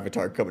my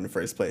Dravatar come in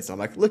first place. I'm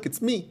like, look,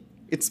 it's me.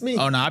 It's me.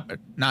 Oh no,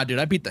 nah, dude,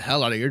 I beat the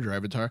hell out of your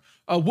Drivatar.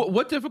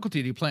 What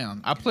difficulty do you play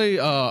on? I play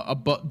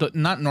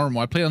not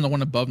normal. I play on the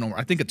one above normal.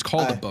 I think it's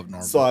called above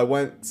normal. So I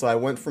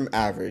went from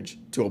average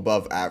to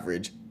above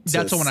average.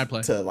 That's the one I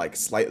play. To like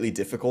slightly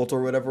difficult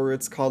or whatever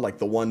it's called, like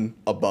the one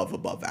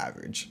above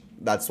average.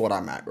 That's what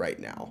I'm at right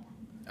now.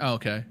 Oh,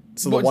 okay.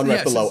 So the one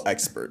right below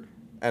expert,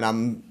 and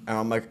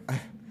I'm like,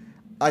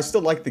 I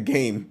still like the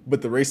game,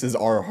 but the races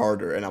are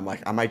harder, and I'm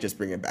like, I might just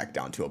bring it back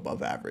down to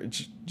above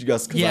average.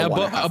 Just yeah,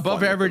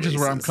 above average is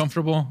where I'm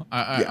comfortable.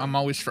 I'm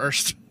always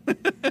first.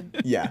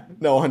 Yeah,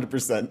 no,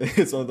 100%.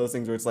 It's one of those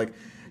things where it's like,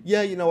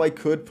 yeah, you know, I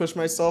could push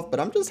myself,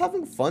 but I'm just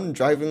having fun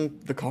driving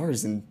the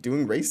cars and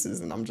doing races,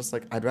 and I'm just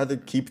like, I'd rather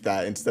keep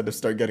that instead of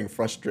start getting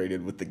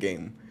frustrated with the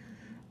game.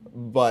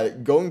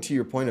 But going to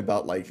your point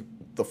about like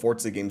the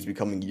Forza games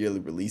becoming yearly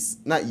release,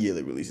 not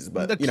yearly releases,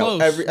 but you know,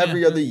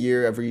 every other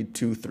year, every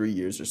 2-3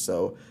 years or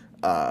so.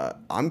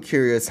 I'm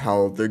curious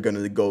how they're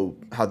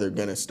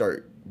gonna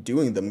start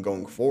doing them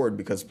going forward,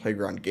 because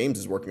Playground Games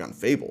is working on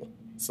Fable.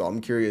 So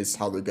I'm curious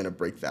how they're gonna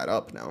break that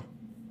up now.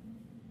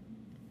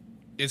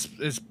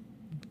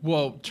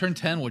 Well, Turn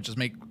 10 would just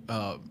make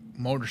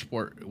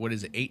Motorsport, what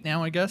is it, 8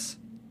 now, I guess?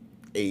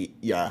 8,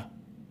 yeah.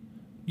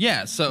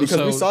 Yeah, so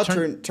because we saw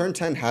Turn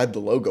 10 had the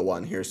logo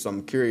on here, so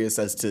I'm curious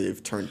as to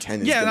if Turn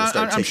 10 is going to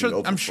start taking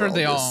over.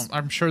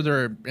 I'm sure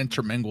they're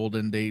intermingled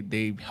and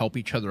they help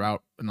each other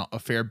out a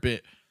fair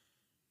bit.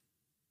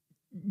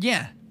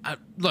 Yeah,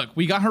 look,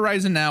 we got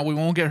Horizon now. We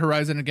won't get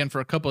Horizon again for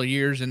a couple of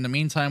years. In the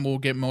meantime, we'll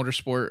get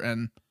Motorsport,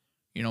 and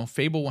you know,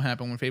 Fable will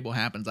happen when Fable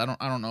happens. I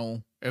don't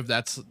know if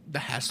that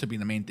has to be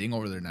the main thing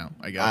over there now.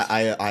 I guess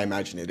I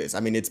imagine it is. I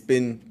mean, it's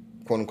been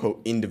quote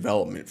unquote in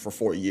development for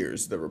 4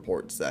 years. The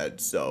report said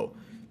so.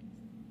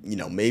 You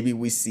know, maybe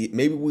we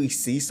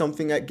see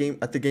something at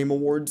the Game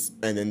Awards,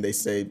 and then they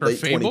say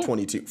late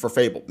 2022 for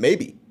Fable.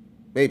 Maybe.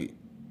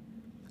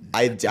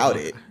 I doubt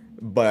it,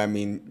 but I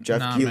mean,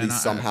 Jeff Keighley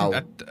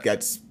somehow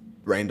gets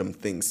random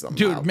things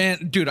somehow.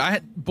 Dude,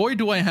 boy,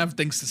 do I have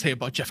things to say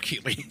about Jeff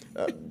Keighley.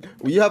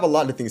 Well, you have a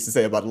lot of things to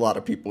say about a lot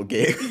of people,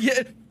 Gabe.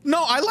 Yeah,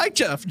 no, I like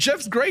Jeff.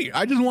 Jeff's great.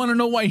 I just want to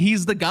know why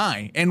he's the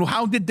guy, and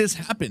how did this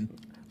happen?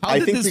 I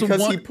think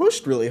because he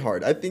pushed really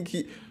hard. I think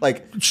he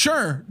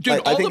sure, dude.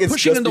 All the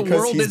pushing in the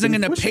world isn't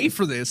going to pay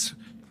for this.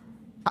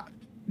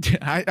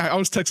 I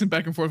was texting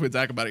back and forth with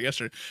Zach about it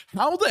yesterday.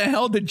 How the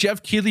hell did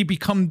Jeff Keighley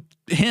become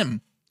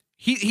him?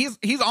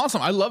 He's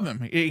awesome. I love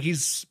him.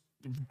 He's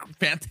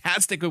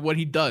fantastic at what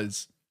he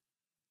does.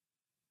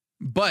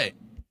 But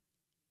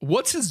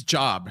what's his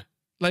job?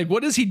 Like,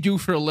 what does he do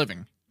for a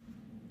living?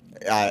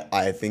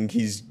 I think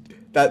he's.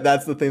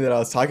 That's the thing that I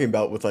was talking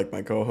about with like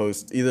my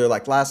co-host either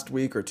like last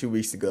week or 2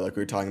 weeks ago. Like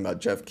we were talking about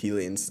Jeff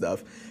Keighley and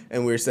stuff,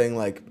 and we were saying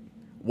like,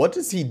 what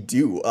does he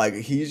do? Like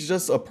he's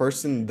just a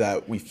person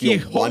that we feel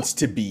wants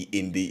to be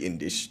in the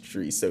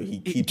industry, so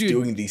he keeps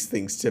doing these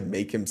things to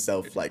make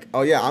himself like,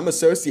 oh yeah, I'm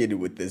associated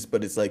with this.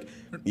 But it's like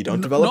you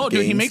don't develop. No,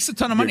 games. Dude, he makes a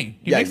ton of money.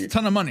 He makes a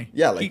ton of money.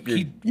 Yeah, like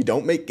you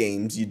don't make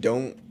games. You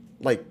don't.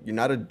 Like, you're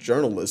not a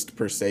journalist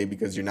per se,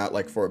 because you're not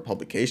like for a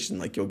publication.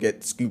 Like you'll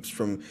get scoops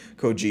from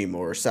Kojima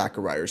or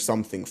Sakurai or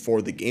something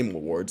for the Game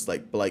Awards.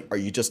 But are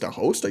you just a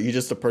host? Are you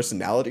just a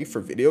personality for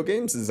video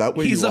games? Is that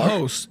what you are? He's a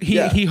host.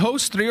 He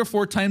hosts 3 or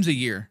 4 times a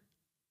year.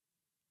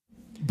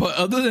 But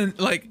other than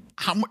like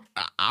how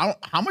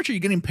much are you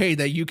getting paid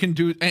that you can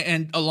do?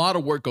 And a lot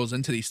of work goes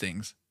into these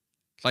things,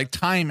 like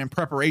time and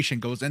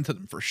preparation goes into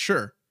them for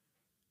sure.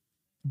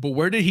 But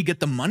where did he get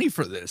the money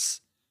for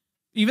this?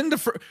 Even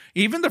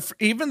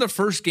the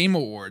first Game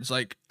Awards,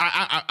 like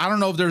I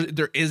don't know if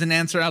there is an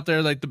answer out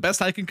there. Like the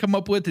best I can come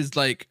up with is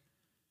like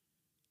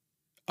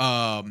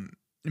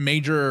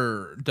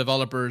major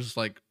developers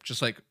like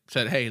just like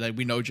said, hey, like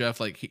we know Jeff,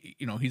 like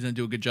he's gonna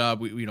do a good job.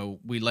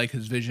 We like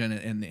his vision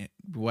and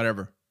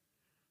whatever.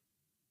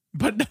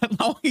 But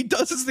all he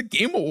does is the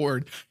Game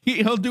Award.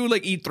 He'll do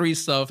like E3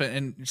 stuff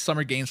and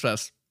Summer Games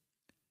Fest,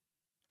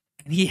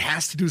 and he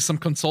has to do some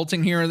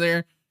consulting here or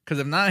there, because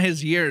if not,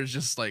 his year is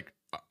just like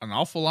an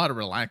awful lot of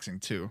relaxing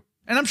too.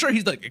 And I'm sure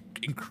he's like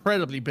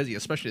incredibly busy,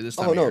 especially this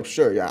time. Oh no,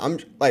 sure, yeah. I'm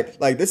like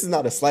this is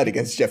not a slight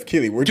against Jeff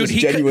Keighley. We're just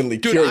genuinely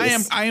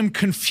curious. I am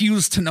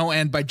confused to no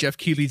end by Jeff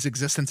Keighley's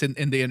existence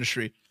in the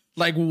industry.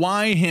 Like,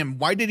 why him?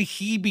 Why did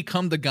he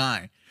become the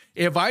guy?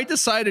 If I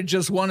decided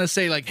just want to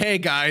say like, hey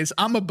guys,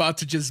 I'm about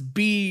to just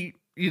be,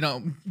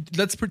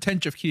 let's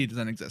pretend Jeff Keighley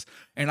doesn't exist,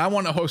 and I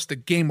want to host the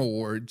Game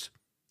Awards,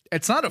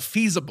 it's not a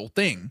feasible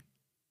thing.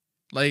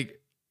 Like,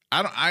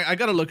 I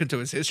gotta look into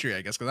his history,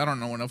 I guess, because I don't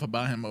know enough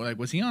about him. But like,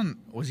 was he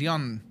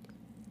on?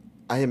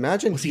 I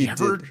imagine was he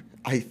ever?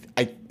 Did.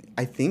 I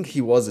I think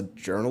he was a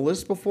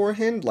journalist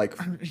beforehand. Like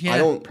Yeah, I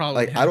don't probably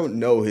like I him. don't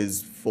know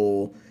his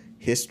full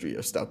history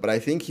of stuff, but I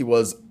think he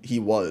was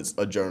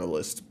a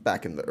journalist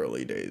back in the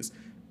early days.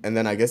 And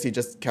then I guess he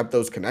just kept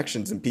those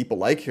connections and people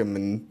like him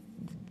and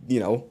you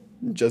know,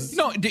 just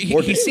No,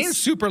 more he seems games.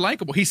 super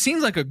likable. He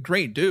seems like a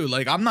great dude.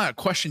 Like, I'm not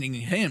questioning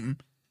him.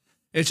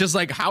 It's just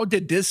like, how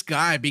did this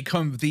guy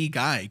become the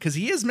guy? Because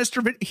he is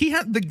Mr. He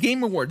had the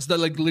Game Awards, the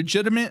like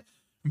legitimate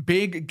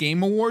big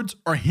Game Awards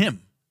are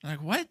him.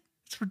 Like, what?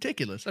 It's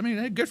ridiculous. I mean,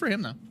 hey, good for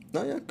him though.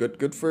 No, yeah,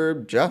 good for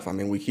Jeff. I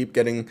mean, we keep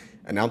getting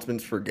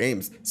announcements for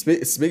games.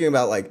 Speaking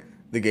about like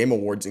the Game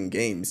Awards and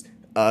games,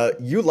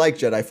 you like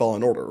Jedi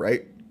Fallen Order,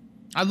 right?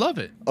 I love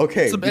it.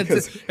 Okay,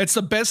 It's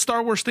the best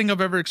Star Wars thing I've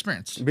ever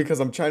experienced.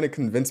 because I'm trying to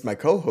convince my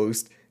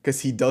co-host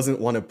because he doesn't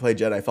want to play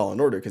Jedi Fallen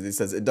Order because he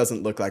says it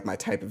doesn't look like my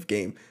type of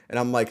game, and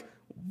I'm like,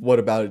 what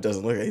about it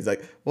doesn't look like? He's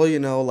like, well, you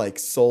know, like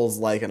Souls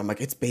like, and I'm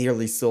like, it's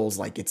barely Souls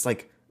like, it's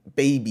like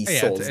baby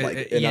Yeah, Souls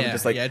like, and I'm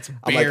just like, yeah, it's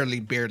I'm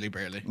like,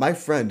 barely. my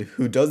friend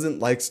who doesn't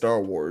like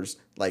Star Wars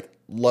like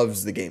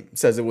loves the game,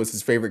 says it was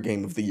his favorite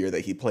game of the year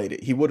that he played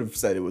it. He would have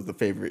said it was the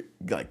favorite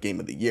like game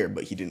of the year,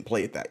 but he didn't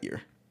play it that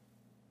year.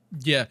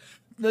 Yeah.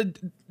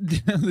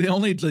 The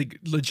only like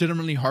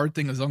legitimately hard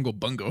thing is Uncle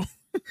Bungo.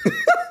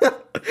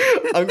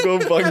 Uncle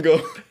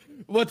Bungo.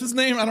 What's his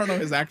name? I don't know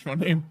his actual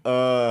name.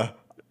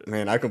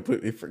 Man, I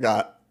completely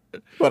forgot.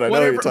 But I know Whatever-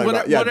 what you're talking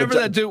about. whatever- Yeah, whatever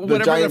that dude- the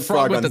whatever giant the frog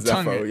frog with on the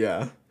tongue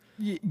Zepho,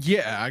 is.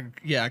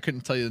 yeah. I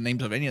couldn't tell you the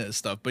names of any of this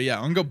stuff, but yeah,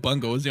 Uncle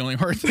Bungo is the only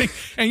hard thing,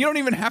 and you don't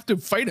even have to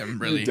fight him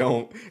really. You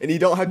don't. And you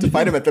don't have to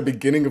fight him at the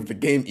beginning of the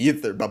game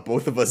either, but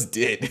both of us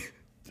did.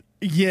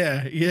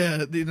 Yeah,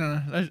 you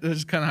know,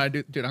 that's kind of how I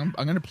do. Dude, I'm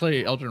gonna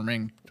play Elden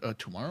Ring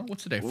tomorrow.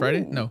 What's the day?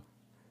 Friday? Ooh. No.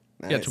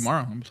 Yeah, Nice.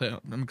 tomorrow.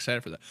 I'm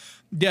excited for that.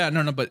 Yeah,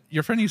 no, but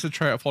your friend needs to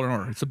try out Fallen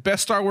Order. It's the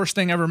best Star Wars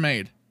thing ever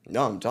made.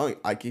 No, I'm telling you,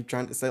 I keep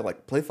trying to say,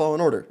 like, play Fallen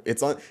Order.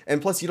 It's on,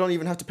 and plus, you don't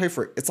even have to pay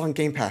for it. It's on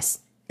Game Pass.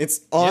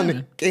 It's on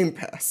man. Game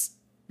Pass.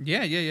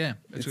 Yeah.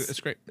 It's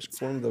great.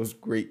 It's one of those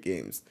great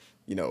games.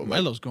 You know, like,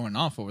 Milo's going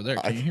off over there.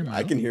 Can you hear Milo?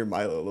 I can hear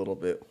Milo a little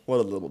bit. What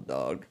a little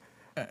dog.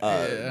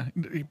 Yeah,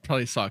 he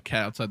probably saw a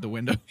cat outside the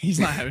window. He's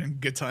not having a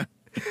good time.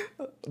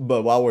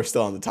 But while we're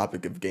still on the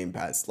topic of Game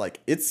Pass, like,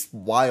 it's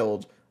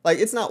wild. Like,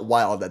 it's not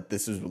wild that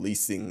this is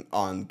releasing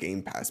on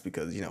Game Pass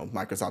because, you know,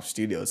 Microsoft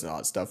Studios and all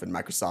that stuff, and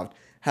Microsoft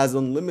has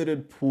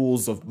unlimited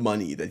pools of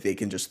money that they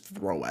can just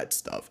throw at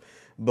stuff.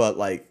 But,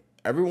 like,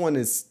 everyone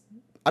is,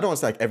 I don't want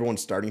to say like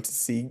everyone's starting to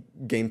see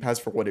Game Pass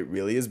for what it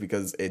really is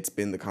because it's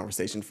been the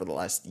conversation for the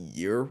last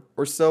year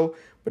or so.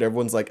 But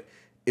everyone's like,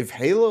 if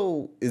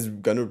Halo is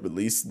gonna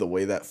release the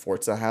way that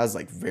Forza has,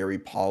 like very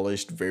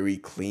polished, very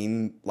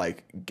clean,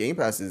 like Game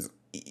Pass is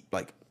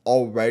like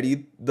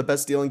already the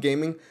best deal in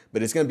gaming,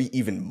 but it's gonna be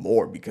even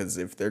more because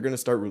if they're gonna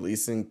start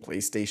releasing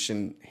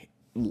PlayStation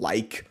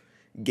like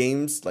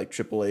games, like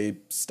AAA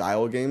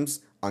style games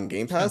on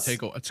Game Pass,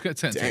 It's gonna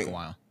take Dang. a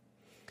while.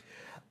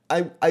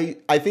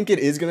 I think it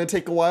is going to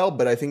take a while,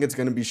 but I think it's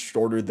going to be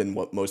shorter than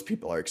what most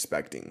people are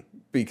expecting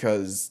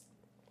because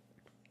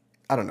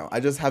I don't know. I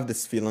just have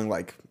this feeling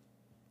like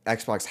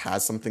Xbox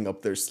has something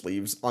up their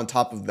sleeves on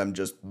top of them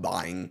just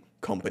buying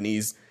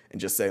companies and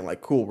just saying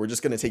like, cool, we're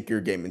just going to take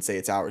your game and say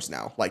it's ours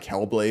now, like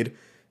Hellblade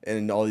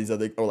and all these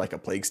other, or like a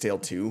Plague's Tale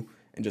 2,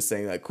 and just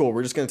saying like, cool,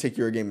 we're just going to take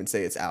your game and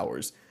say it's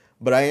ours.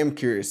 But I am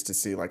curious to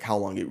see like how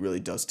long it really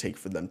does take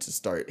for them to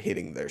start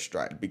hitting their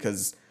stride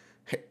because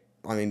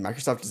I mean,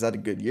 Microsoft has had a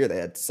good year. They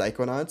had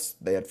Psychonauts,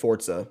 they had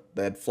Forza,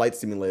 they had Flight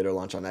Simulator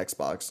launch on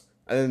Xbox,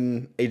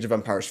 and Age of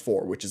Empires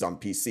 4, which is on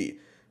PC.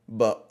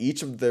 But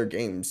each of their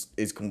games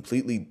is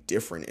completely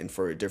different and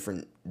for a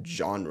different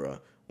genre.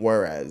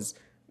 Whereas,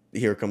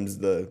 here comes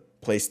the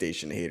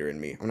PlayStation hater in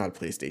me. I'm not a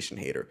PlayStation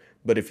hater.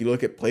 But if you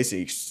look at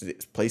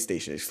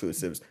PlayStation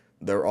exclusives,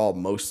 they're all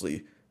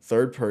mostly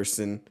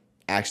third-person,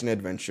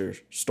 action-adventure,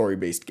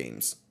 story-based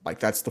games. Like,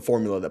 that's the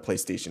formula that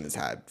PlayStation has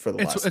had for the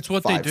last it's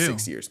what they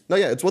 5-6 do. years. No,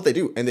 yeah, it's what they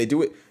do. And they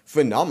do it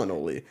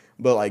phenomenally.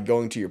 But, like,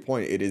 going to your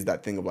point, it is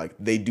that thing of, like,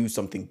 they do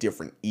something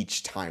different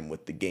each time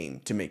with the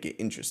game to make it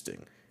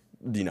interesting.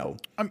 You know,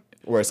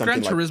 whereas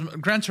something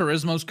Gran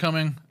Turismo's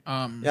coming.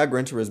 yeah,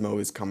 Gran Turismo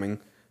is coming.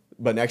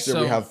 But next year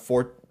we have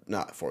Forza,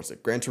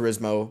 Gran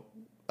Turismo,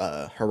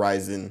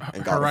 Horizon,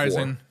 and God of War.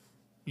 Horizon.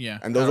 Yeah.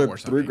 And those God of are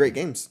War's not three big. great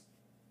games.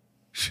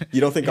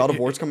 You don't think God of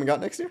War's coming out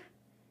next year?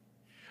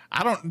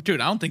 I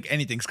don't think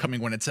anything's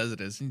coming when it says it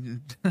is.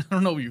 I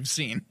don't know what you've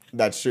seen.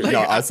 That's true. Like,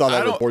 No, I saw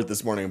that don't- report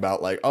this morning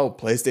about like, oh,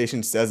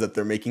 PlayStation says that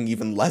they're making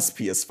even less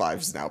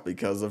PS5s now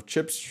because of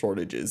chip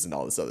shortages and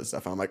all this other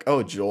stuff. And I'm like,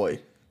 oh, joy.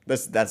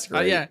 That's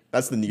great. Yeah.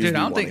 That's the news Dude, we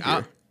want to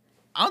hear.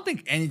 I don't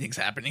think anything's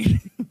happening.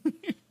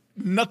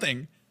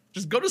 Nothing.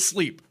 Just go to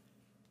sleep.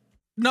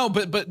 No,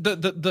 but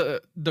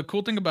the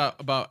cool thing about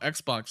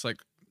Xbox, like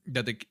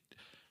that they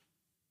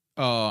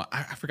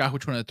I forgot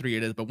which one of the three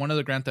it is, but one of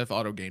the Grand Theft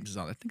Auto games is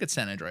on. I think it's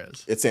San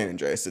Andreas. It's San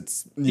Andreas.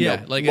 It's you Yeah,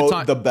 know, like, it's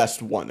on- the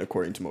best one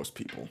according to most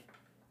people.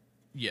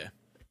 Yeah.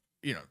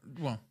 You know,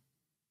 well,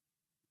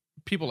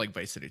 people like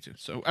Vice City too.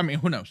 So I mean,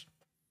 who knows?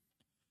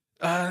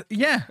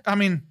 Yeah, I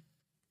mean,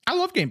 I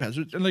love Game Pass.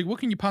 Like, what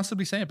can you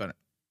possibly say about it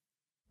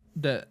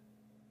that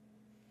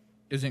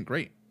isn't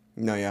great?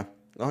 No, yeah,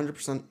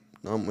 100%.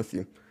 No, I'm with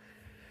you.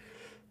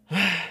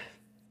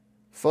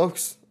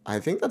 Folks, I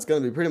think that's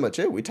going to be pretty much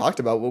it. We talked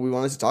about what we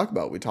wanted to talk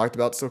about. We talked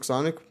about Silk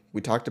Sonic.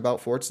 We talked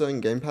about Forza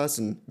and Game Pass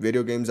and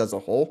video games as a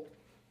whole.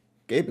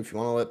 Gabe, if you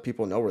want to let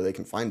people know where they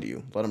can find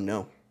you, let them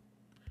know.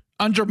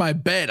 Under my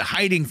bed,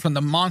 hiding from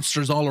the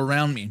monsters all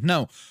around me.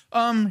 No,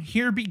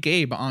 here be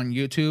Gabe on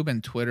YouTube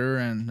and Twitter,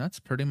 and that's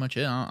pretty much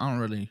it. I don't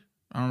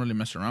really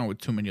mess around with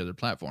too many other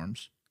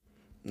platforms.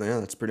 No, yeah,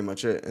 that's pretty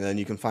much it. And then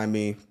you can find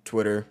me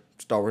Twitter,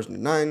 Star Wars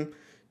 9.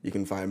 You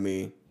can find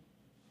me,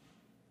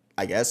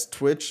 I guess,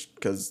 Twitch,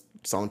 because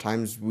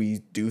sometimes we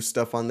do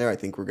stuff on there. I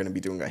think we're going to be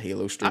doing a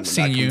Halo stream I've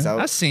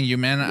seen you,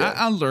 man. Yeah.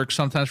 I lurk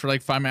sometimes for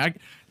like 5 minutes.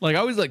 I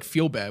always like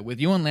feel bad with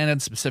you and Landon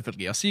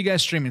specifically. I'll see you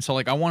guys streaming, so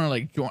like I want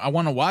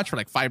to watch for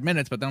like 5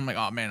 minutes, but then I'm like,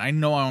 oh man, I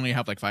know I only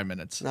have like 5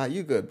 minutes. Nah,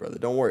 you good, brother.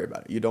 Don't worry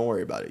about it. You don't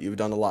worry about it. You've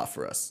done a lot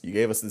for us. You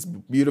gave us this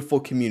beautiful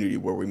community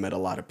where we met a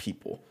lot of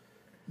people.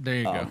 There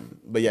you go.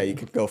 But yeah, you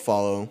can go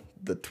follow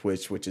the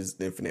Twitch, which is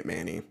Infinite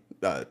Manny.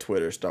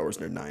 Twitter, Star Wars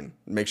Nerd 9.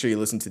 Make sure you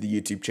listen to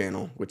the YouTube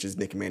channel, which is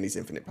Nick and Manny's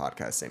Infinite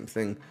Podcast. Same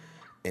thing.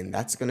 And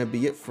that's going to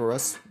be it for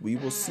us. We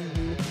will see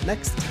you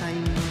next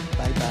time.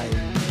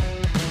 Bye-bye.